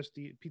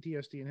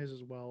PTSD in his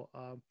as well.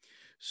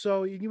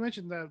 So you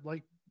mentioned that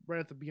like right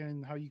at the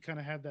beginning how you kind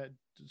of had that.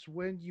 It's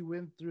when you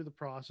went through the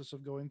process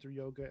of going through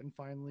yoga and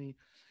finally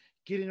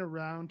getting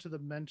around to the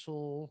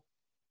mental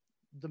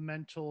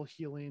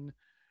healing.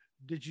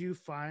 Did you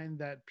find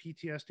that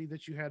PTSD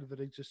that you had that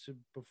existed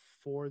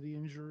before the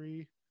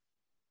injury?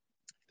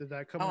 Did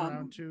that come around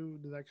Um, too?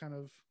 Did that kind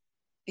of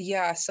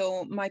yeah,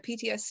 so my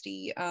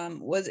PTSD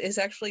is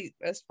actually,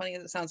 as funny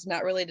as it sounds,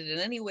 not related in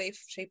any way,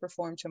 shape, or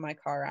form to my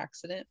car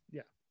accident.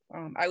 yeah.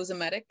 I was a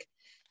medic,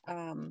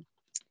 um,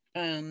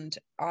 and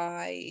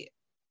I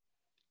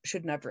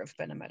should never have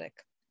been a medic,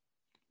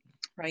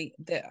 right?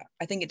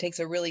 I think it takes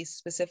a really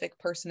specific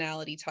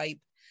personality type,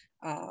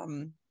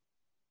 um,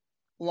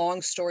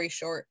 long story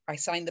short, I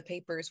signed the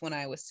papers when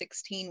I was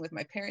 16 with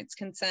my parents'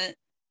 consent.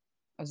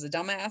 I was a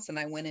dumbass and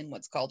I went in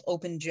what's called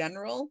open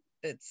general.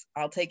 It's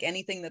I'll take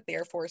anything that the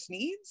Air Force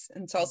needs.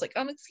 And so I was like,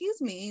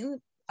 excuse me,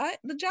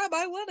 the job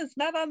I want is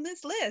not on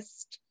this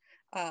list.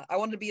 I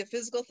wanted to be a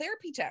physical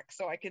therapy tech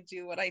so I could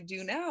do what I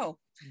do now.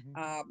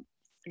 I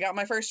got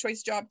my first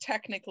choice job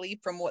technically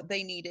from what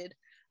they needed.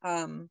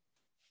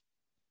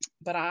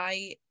 But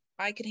I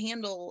could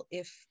handle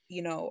if,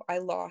 I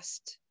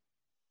lost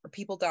or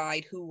people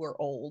died who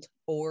were old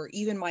or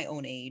even my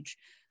own age.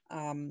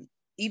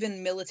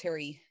 Even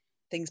military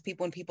things,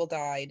 when people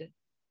died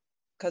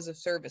because of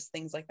service,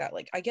 things like that.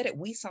 Like, I get it.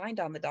 We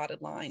signed on the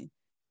dotted line.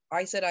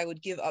 I said I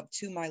would give up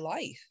to my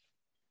life.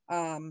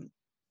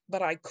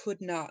 But I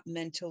could not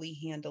mentally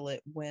handle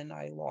it when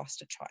I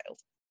lost a child.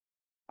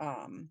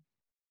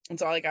 And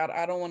so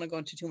I don't want to go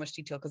into too much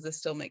detail because this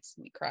still makes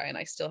me cry and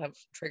I still have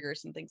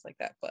triggers and things like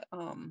that. But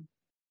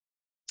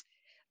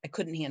I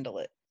couldn't handle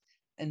it.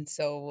 And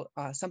so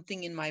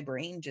something in my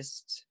brain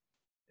just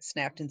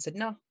snapped and said,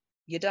 no,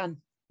 you're done.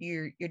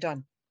 You're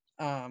done.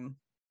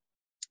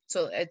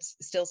 So it's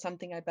still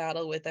something I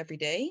battle with every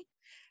day.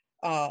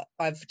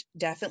 I've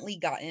definitely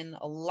gotten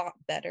a lot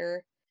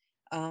better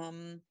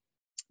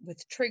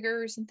with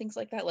triggers and things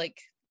like that. Like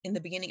in the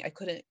beginning, I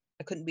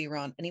couldn't be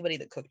around anybody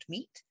that cooked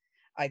meat.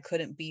 I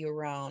couldn't be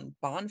around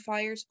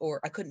bonfires, or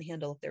I couldn't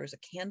handle if there was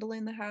a candle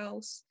in the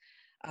house.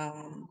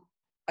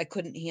 I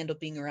couldn't handle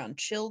being around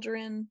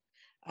children.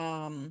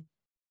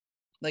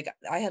 Like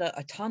I had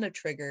a ton of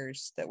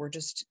triggers that were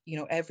just,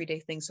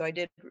 everyday things. So I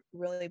did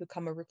really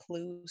become a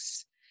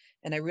recluse,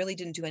 and I really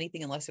didn't do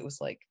anything unless it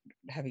was like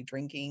heavy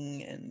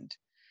drinking and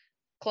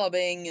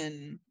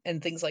clubbing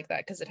and things like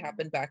that, because it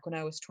happened back when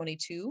I was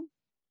 22.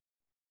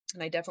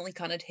 And I definitely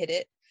kind of hit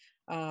it.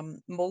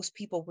 Most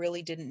people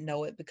really didn't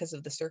know it because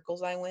of the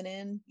circles I went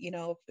in.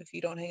 If you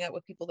don't hang out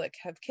with people that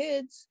have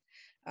kids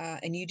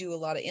and you do a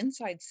lot of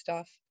inside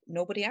stuff,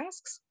 nobody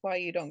asks why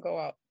you don't go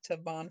out to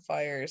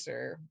bonfires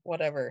or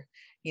whatever,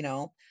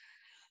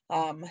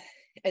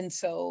 and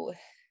so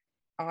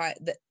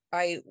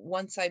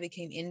once I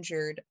became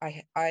injured,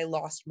 I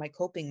lost my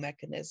coping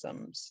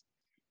mechanisms,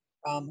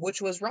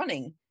 which was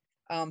running.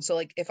 So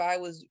like if I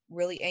was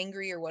really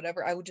angry or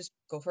whatever, I would just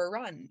go for a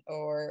run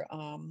or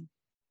a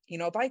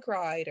bike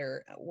ride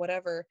or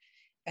whatever.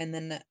 And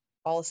then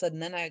all of a sudden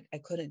then I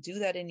couldn't do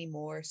that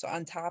anymore. So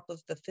on top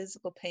of the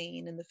physical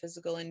pain and the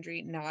physical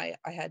injury, now I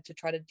had to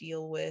try to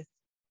deal with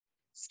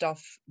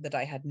stuff that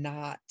I had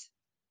not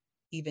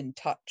even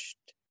touched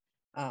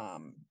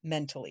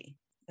mentally.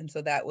 And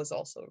so that was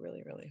also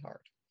really, really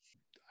hard.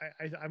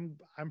 I'm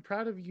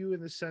proud of you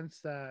in the sense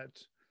that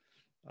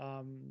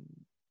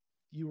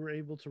you were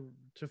able to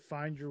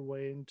find your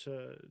way and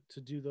to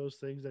do those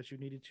things that you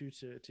needed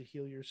to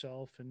heal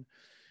yourself. And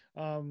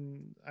I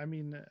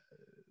mean,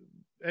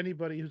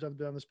 anybody who's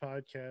been on this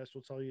podcast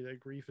will tell you that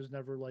grief is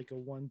never like a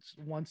once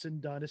and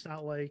done. It's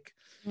not like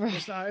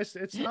it's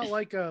not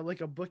like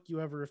a book you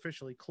ever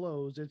officially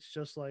close. It's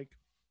just like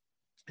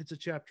it's a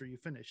chapter you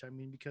finish. I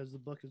mean, because the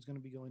book is going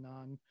to be going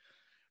on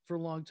for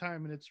a long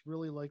time, and it's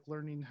really like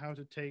learning how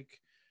to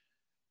take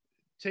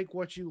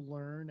what you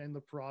learn and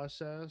the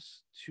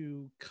process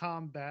to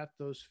combat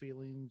those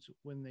feelings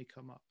when they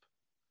come up.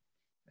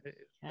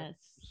 Yes.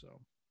 So,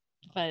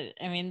 but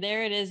I mean,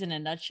 there it is in a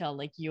nutshell,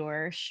 like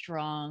your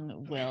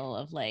strong will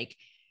of like,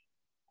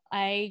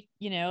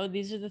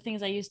 these are the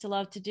things I used to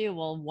love to do.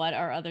 Well, what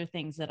are other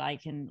things that I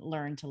can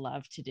learn to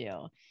love to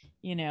do?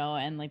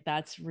 And like,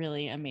 that's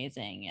really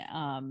amazing.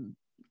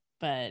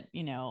 But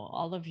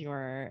all of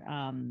your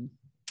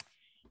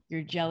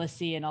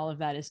jealousy and all of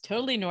that is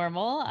totally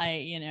normal.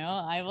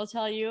 I will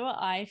tell you,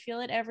 I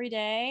feel it every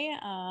day.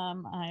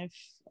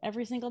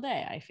 Every single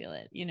day I feel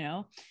it,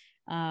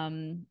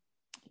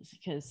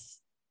 because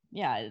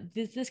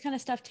this kind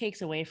of stuff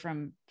takes away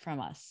from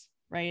us,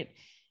 right?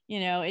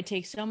 It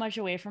takes so much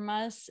away from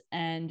us,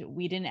 and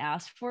we didn't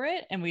ask for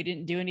it, and we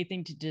didn't do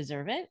anything to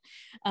deserve it.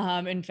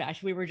 In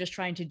fact, we were just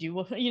trying to do,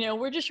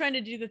 we're just trying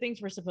to do the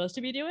things we're supposed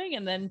to be doing.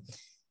 And then,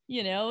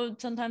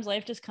 sometimes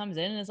life just comes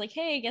in and it's like,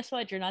 hey, guess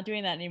what? You're not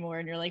doing that anymore.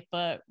 And you're like,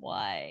 but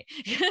why?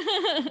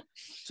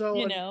 so,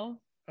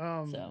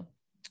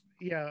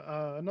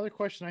 another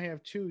question I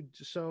have too.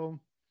 So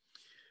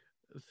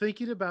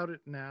thinking about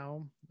it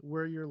now,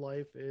 where your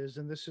life is,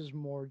 and this is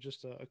more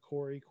just a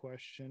Corey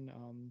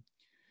question.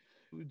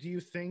 Do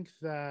you think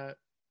that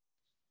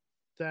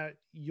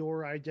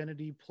your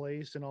identity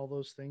placed and all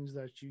those things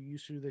that you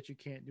used to do that you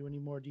can't do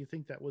anymore, do you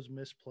think that was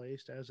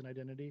misplaced as an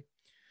identity?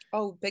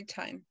 Oh, big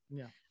time.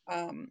 Yeah.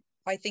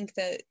 I think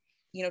that,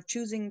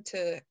 choosing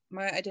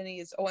my identity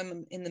is,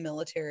 I'm in the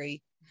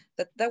military.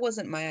 That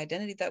wasn't my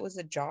identity. That was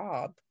a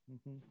job.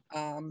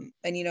 Mm-hmm.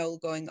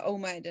 And, going,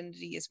 my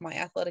identity is my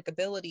athletic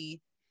ability.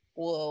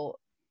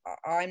 Well,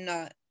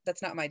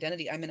 that's not my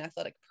identity. I'm an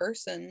athletic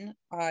person.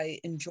 I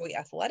enjoy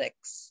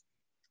athletics.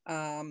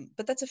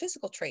 But that's a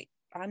physical trait.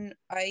 I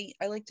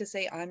like to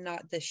say I'm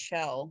not this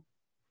shell.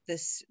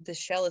 This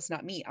shell is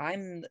not me.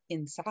 I'm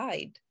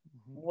inside.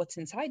 Mm-hmm. What's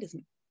inside is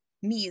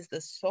me, is the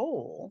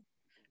soul,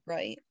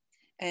 right?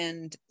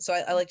 And so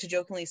I like to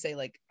jokingly say,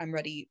 like, I'm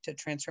ready to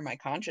transfer my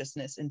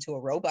consciousness into a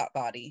robot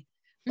body.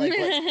 Like,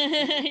 let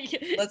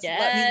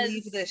me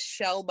leave this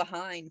shell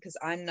behind, because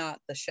I'm not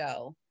the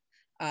shell.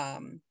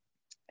 And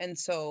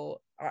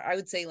so I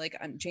would say, like,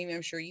 Jamie,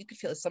 I'm sure you could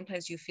feel,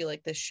 sometimes you feel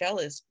like the shell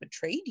has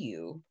betrayed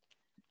you.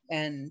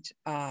 And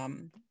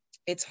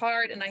it's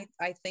hard. And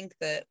I think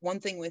that one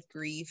thing with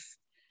grief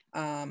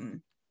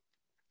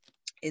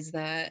is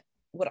that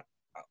what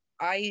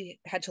I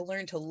had to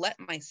learn to let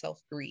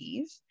myself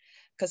grieve,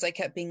 because I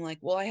kept being like,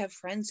 well, I have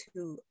friends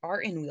who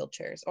are in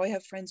wheelchairs. Oh, I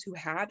have friends who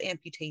have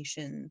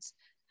amputations.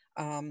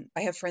 I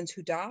have friends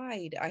who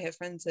died. I have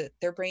friends that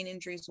their brain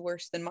injury is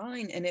worse than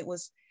mine. And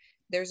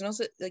there's no,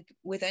 like,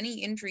 with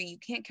any injury, you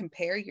can't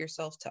compare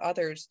yourself to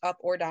others up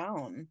or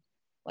down.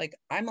 Like,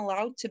 I'm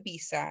allowed to be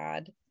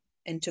sad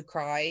and to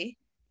cry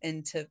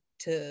and to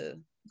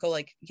go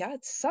like, yeah,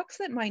 it sucks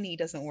that my knee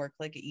doesn't work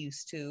like it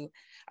used to.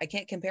 I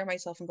can't compare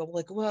myself and go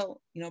like,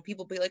 well,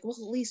 people be like, well,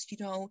 at least you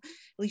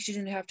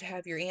didn't have to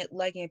have your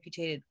leg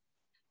amputated.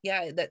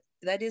 Yeah,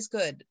 that is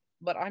good,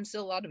 but I'm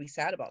still allowed to be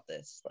sad about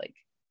this. Like,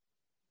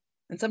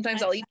 and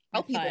sometimes I'll even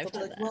tell people, they'll be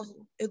like, well,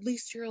 at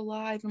least you're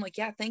alive. I'm like,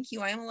 yeah, thank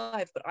you, I am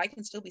alive, but I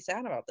can still be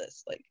sad about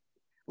this. Like,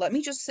 let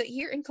me just sit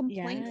here and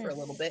complain for a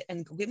little bit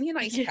and give me an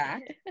ice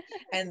pack,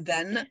 and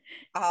then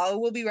I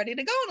will be ready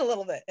to go in a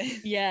little bit.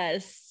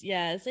 Yes.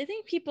 I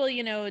think people,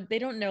 they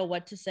don't know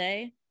what to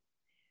say.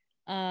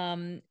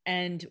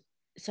 And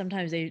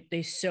sometimes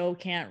they so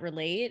can't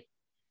relate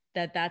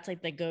that's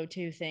like the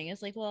go-to thing.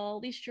 It's like, well,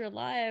 at least you're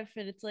alive.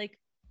 And it's like,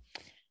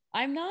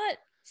 I'm not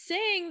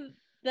saying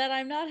that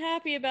I'm not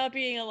happy about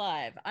being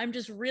alive. I'm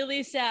just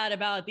really sad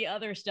about the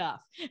other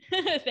stuff.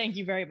 Thank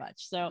you very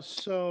much.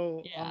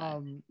 So yeah.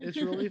 It's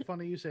really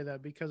funny you say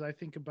that, because I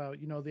think about,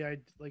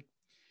 like,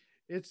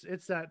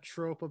 it's that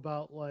trope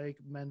about, like,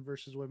 men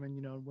versus women,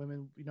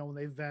 women, when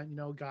they vent,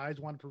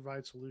 guys want to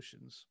provide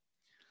solutions.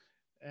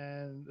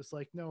 And it's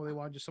like, no, they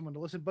want just someone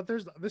to listen. But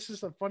this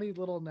is a funny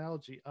little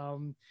analogy.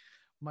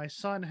 My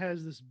son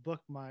has this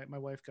book my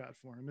wife got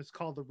for him. It's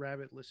called The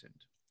Rabbit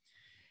Listened.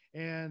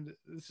 And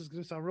this is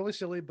going to sound really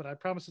silly, but I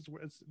promise it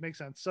makes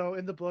sense. So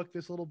in the book,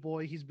 this little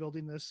boy, he's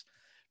building this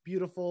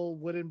beautiful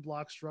wooden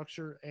block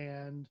structure,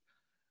 and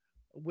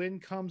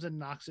wind comes and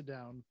knocks it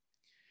down.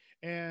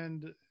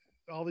 And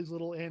all these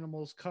little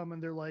animals come,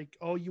 and they're like,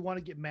 oh, you want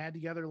to get mad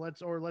together?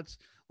 Let's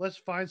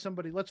find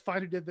somebody. Let's find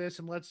who did this,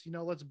 and let's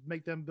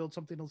make them build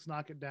something. Let's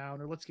knock it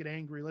down, or let's get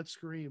angry. Let's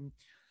scream.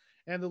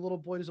 And the little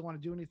boy doesn't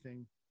want to do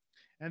anything.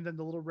 And then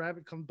the little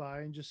rabbit comes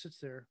by and just sits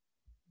there,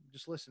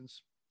 just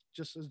listens,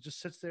 just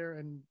sits there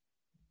and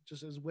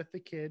just is with the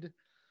kid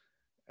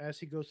as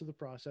he goes through the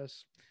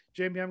process.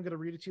 Jamie, I'm going to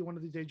read it to you one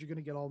of these days. You're going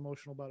to get all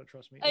emotional about it.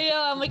 Trust me. I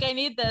know. I'm like, I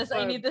need this.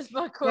 I need this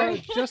book,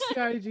 Corey. Just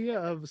the idea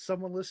of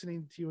someone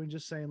listening to you and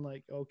just saying,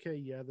 like, okay,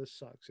 yeah, this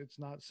sucks. It's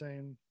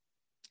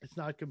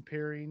not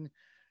comparing,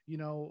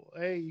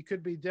 hey, you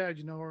could be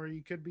dead, or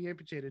you could be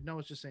amputated. No,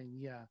 it's just saying,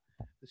 yeah,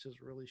 this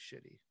is really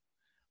shitty.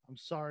 I'm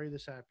sorry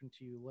this happened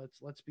to you.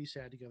 Let's be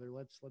sad together.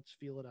 Let's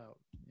feel it out.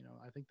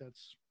 I think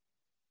it's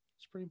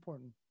pretty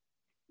important.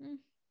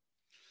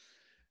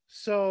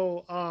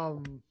 So,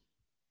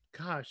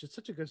 gosh, it's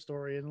such a good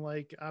story. And,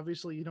 like,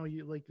 obviously,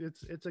 you like,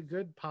 it's a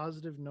good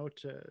positive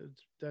note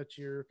that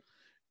you're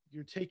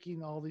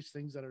taking all these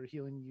things that are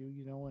healing you,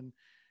 and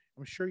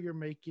I'm sure you're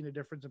making a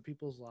difference in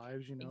people's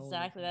lives,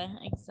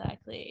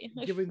 Exactly.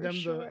 Giving them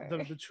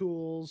the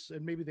tools,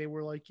 and maybe they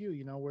were like you,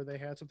 where they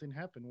had something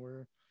happen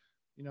where,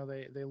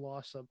 they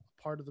lost a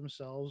part of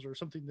themselves or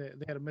something, that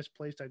they had a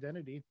misplaced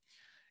identity,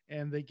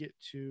 and they get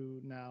to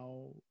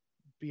now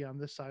be on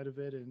this side of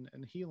it and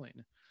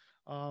healing.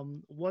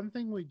 One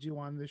thing we do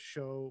on this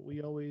show,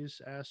 we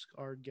always ask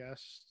our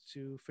guests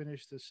to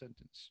finish this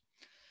sentence.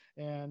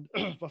 And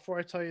before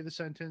I tell you the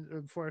sentence,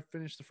 or before I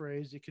finish the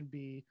phrase, it can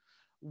be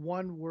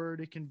one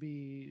word, it can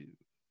be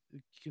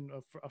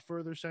a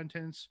further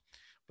sentence.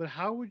 But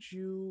how would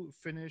you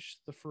finish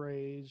the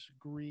phrase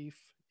grief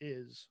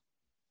is?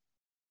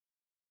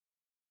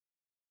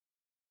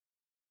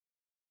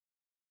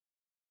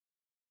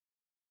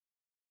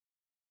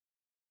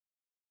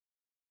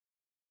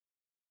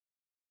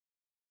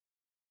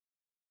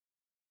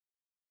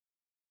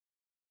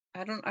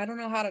 I don't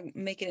know how to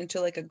make it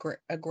into like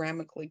a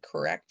grammatically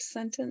correct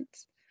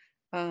sentence.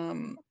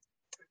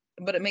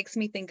 But it makes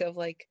me think of,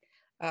 like,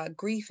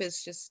 grief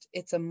is just,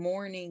 it's a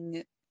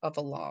mourning of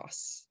a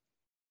loss.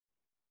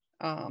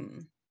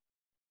 And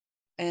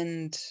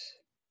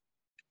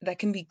that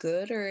can be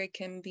good or it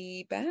can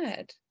be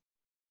bad.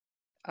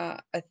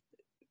 If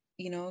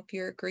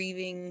you're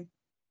grieving,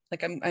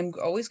 like, I'm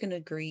always going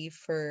to grieve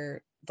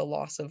for the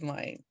loss of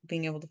my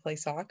being able to play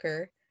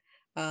soccer.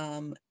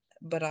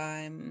 But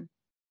I'm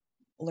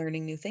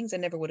learning new things. I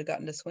never would have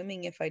gotten to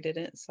swimming if I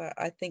didn't. So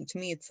I think, to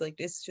me, it's like,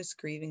 it's just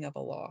grieving of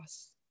a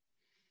loss.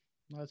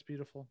 That's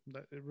beautiful.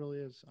 That it really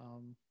is.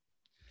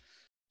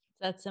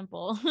 That's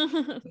simple.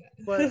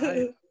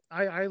 But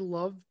I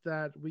love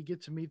that we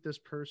get to meet this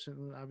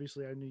person.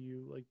 Obviously, I knew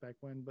you, like, back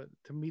when, but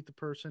to meet the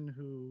person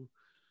who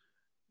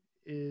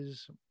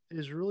is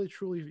really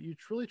truly, you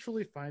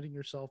truly finding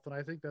yourself. And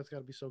I think that's got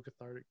to be so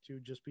cathartic too,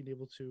 just being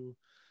able to,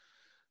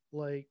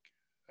 like,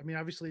 I mean,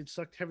 obviously it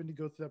sucked having to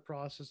go through that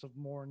process of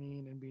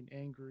mourning and being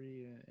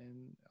angry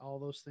and all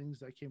those things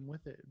that came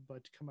with it,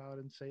 but to come out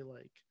and say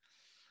like,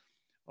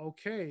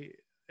 okay,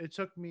 it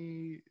took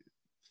me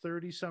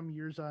 30 some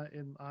years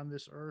on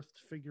this earth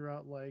to figure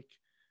out like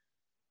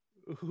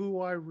who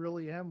I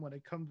really am when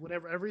it comes,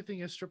 whenever everything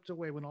is stripped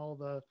away, when all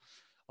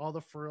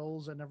the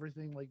frills and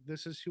everything, like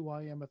this is who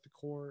I am at the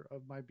core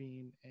of my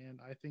being. And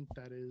I think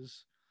that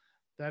is,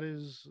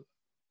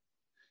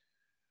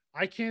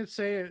 I can't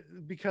say it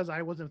because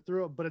I wasn't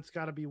through it, but it's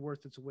got to be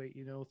worth its weight,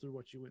 you know, through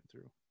what you went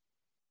through.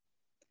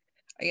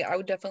 I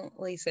would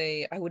definitely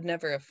say I would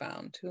never have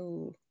found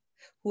who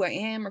I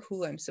am or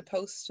who I'm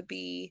supposed to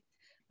be.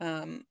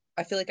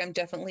 I feel like I'm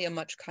definitely a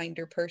much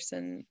kinder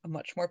person, a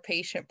much more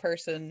patient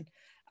person.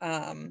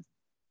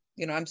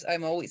 You know,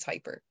 I'm always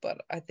hyper, but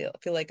I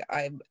feel like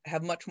I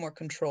have much more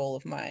control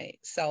of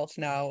myself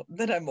now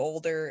that I'm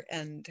older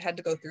and had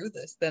to go through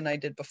this than I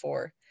did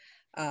before.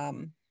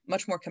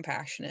 Much more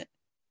compassionate.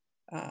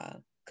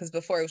 Because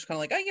before I was kind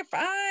of like, oh, you're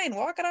fine,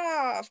 walk it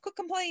off, quit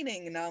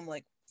complaining. And now I'm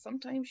like,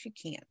 sometimes you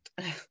can't.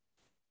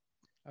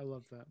 I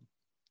love that.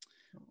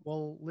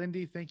 Well,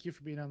 Lindy, thank you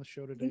for being on the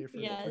show today, for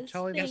Yes,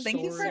 telling the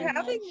Thank you for story.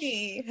 having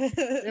me.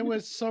 It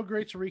was so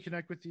great to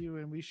reconnect with you,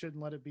 and we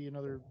shouldn't let it be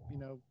another,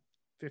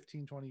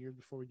 15, 20 years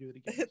before we do it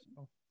again.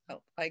 So.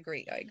 Oh, I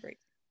agree.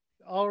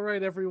 All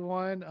right,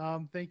 everyone.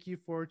 Thank you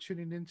for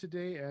tuning in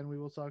today, and we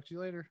will talk to you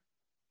later.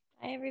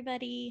 Bye,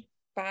 everybody.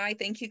 Bye.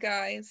 Thank you,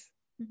 guys.